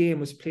not one game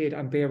was played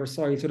on Beara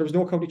side. So there was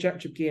no county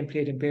championship game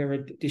played in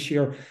Beara this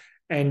year.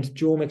 And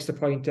Joe makes the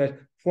point that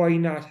why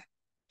not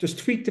just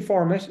tweak the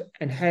format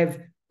and have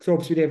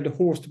clubs be able to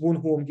host one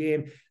home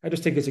game. I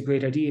just think it's a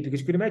great idea,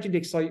 because you can imagine the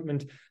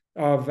excitement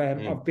of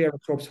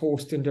Beara clubs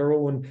hosting their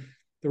own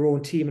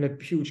team in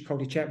a huge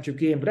county championship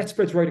game. But that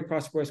spreads right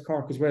across West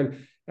Cork as well.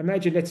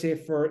 Imagine, let's say,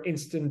 for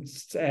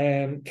instance,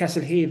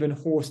 Castlehaven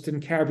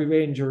hosting Carby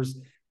Rangers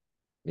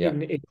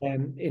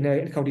in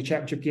a county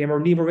championship game, or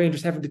Nemo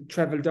Rangers having to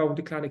travel down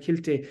to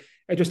Clonakilty.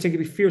 I just think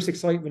it'd be fierce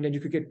excitement, and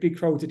you could get big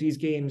crowds at these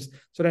games.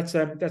 So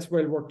that's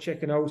well worth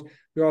checking out.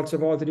 We also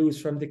have all the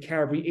news from the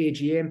Carby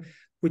AGM,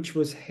 which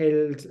was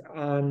held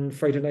on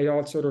Friday night.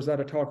 Also, there's a lot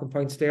of talking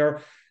points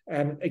there.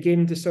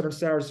 Again, the Southern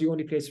Star is the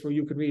only place where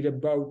you can read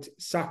about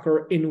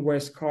soccer in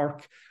West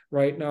Cork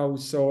right now.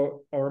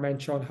 So our man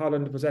Sean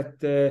Holland was at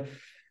the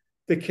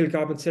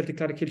Kilgobbin Celtic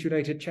Clonakilty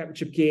United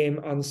Championship game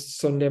on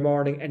Sunday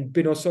morning, and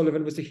Ben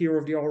O'Sullivan was the hero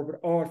of the hour with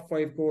all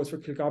 5 goals for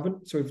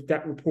Kilgobbin. So we've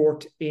that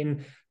report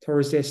in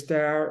Thursday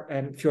Star.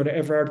 And Fiona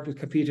Everard was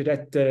competed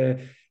at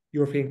the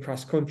European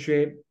cross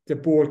country. The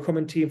Bowl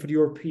coming team for the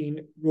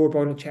European Road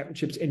Bowling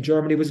Championships in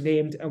Germany was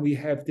named, and we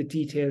have the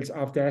details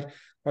of that.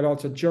 While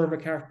also Jerry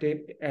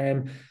McCarthy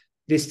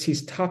lists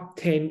his top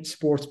 10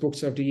 sports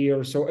books of the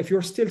year. So if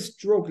you're still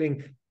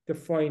struggling to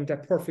find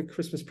that perfect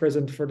Christmas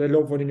present for the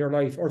loved one in your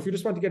life, or if you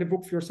just want to get a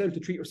book for yourself to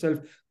treat yourself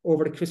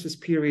over the Christmas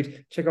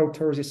period, check out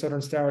Thursday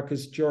Southern Star,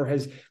 because Jer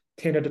has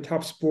 10 of the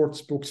top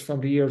sports books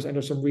from the years, and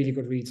there's some really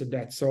good reads in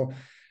that. So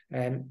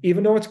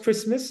even though it's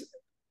Christmas,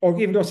 or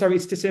even though, sorry,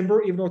 it's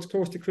December, even though it's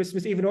close to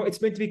Christmas, even though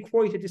it's meant to be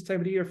quiet at this time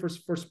of the year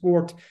for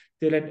sport,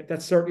 Dylan,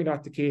 that's certainly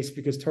not the case,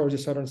 because Thursday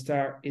Southern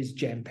Star is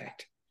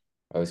jam-packed.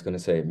 I was going to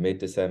say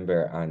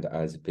mid-December and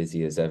as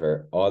busy as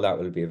ever. All that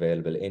will be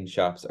available in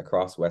shops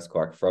across West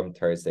Cork from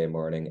Thursday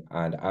morning.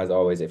 And as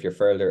always, if you're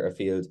further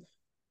afield,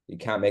 you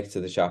can't make it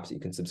to the shops, you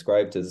can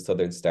subscribe to the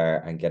Southern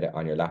Star and get it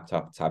on your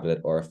laptop,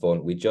 tablet, or a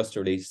phone. We just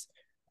released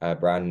a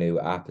brand new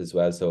app as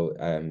well. So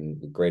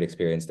great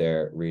experience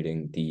there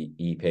reading the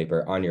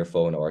e-paper on your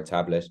phone or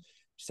tablet.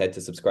 Just head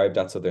to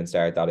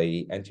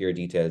subscribe.southernstar.ie, enter your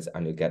details,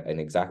 and you'll get an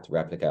exact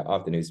replica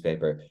of the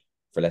newspaper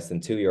for less than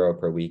 €2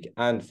 per week,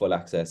 and full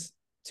access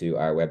to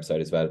our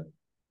website as well.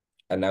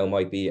 And now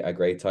might be a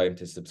great time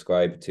to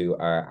subscribe to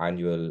our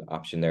annual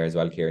option there as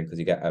well, Kieran, because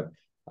you get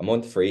a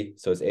month free.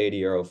 So it's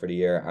 €80 for the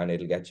year, and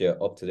it'll get you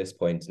up to this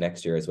point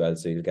next year as well.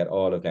 So you'll get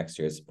all of next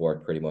year's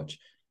sport pretty much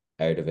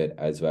out of it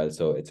as well.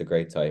 So it's a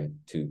great time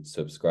to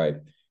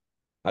subscribe.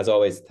 As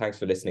always, thanks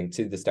for listening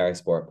to the Star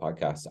Sport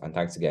podcast, and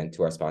thanks again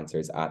to our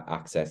sponsors at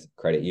Access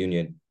Credit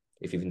Union.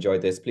 If you've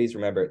enjoyed this, please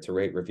remember to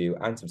rate, review,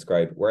 and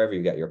subscribe wherever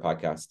you get your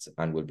podcasts,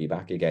 and we'll be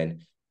back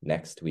again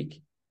next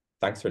week.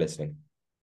 Thanks for listening.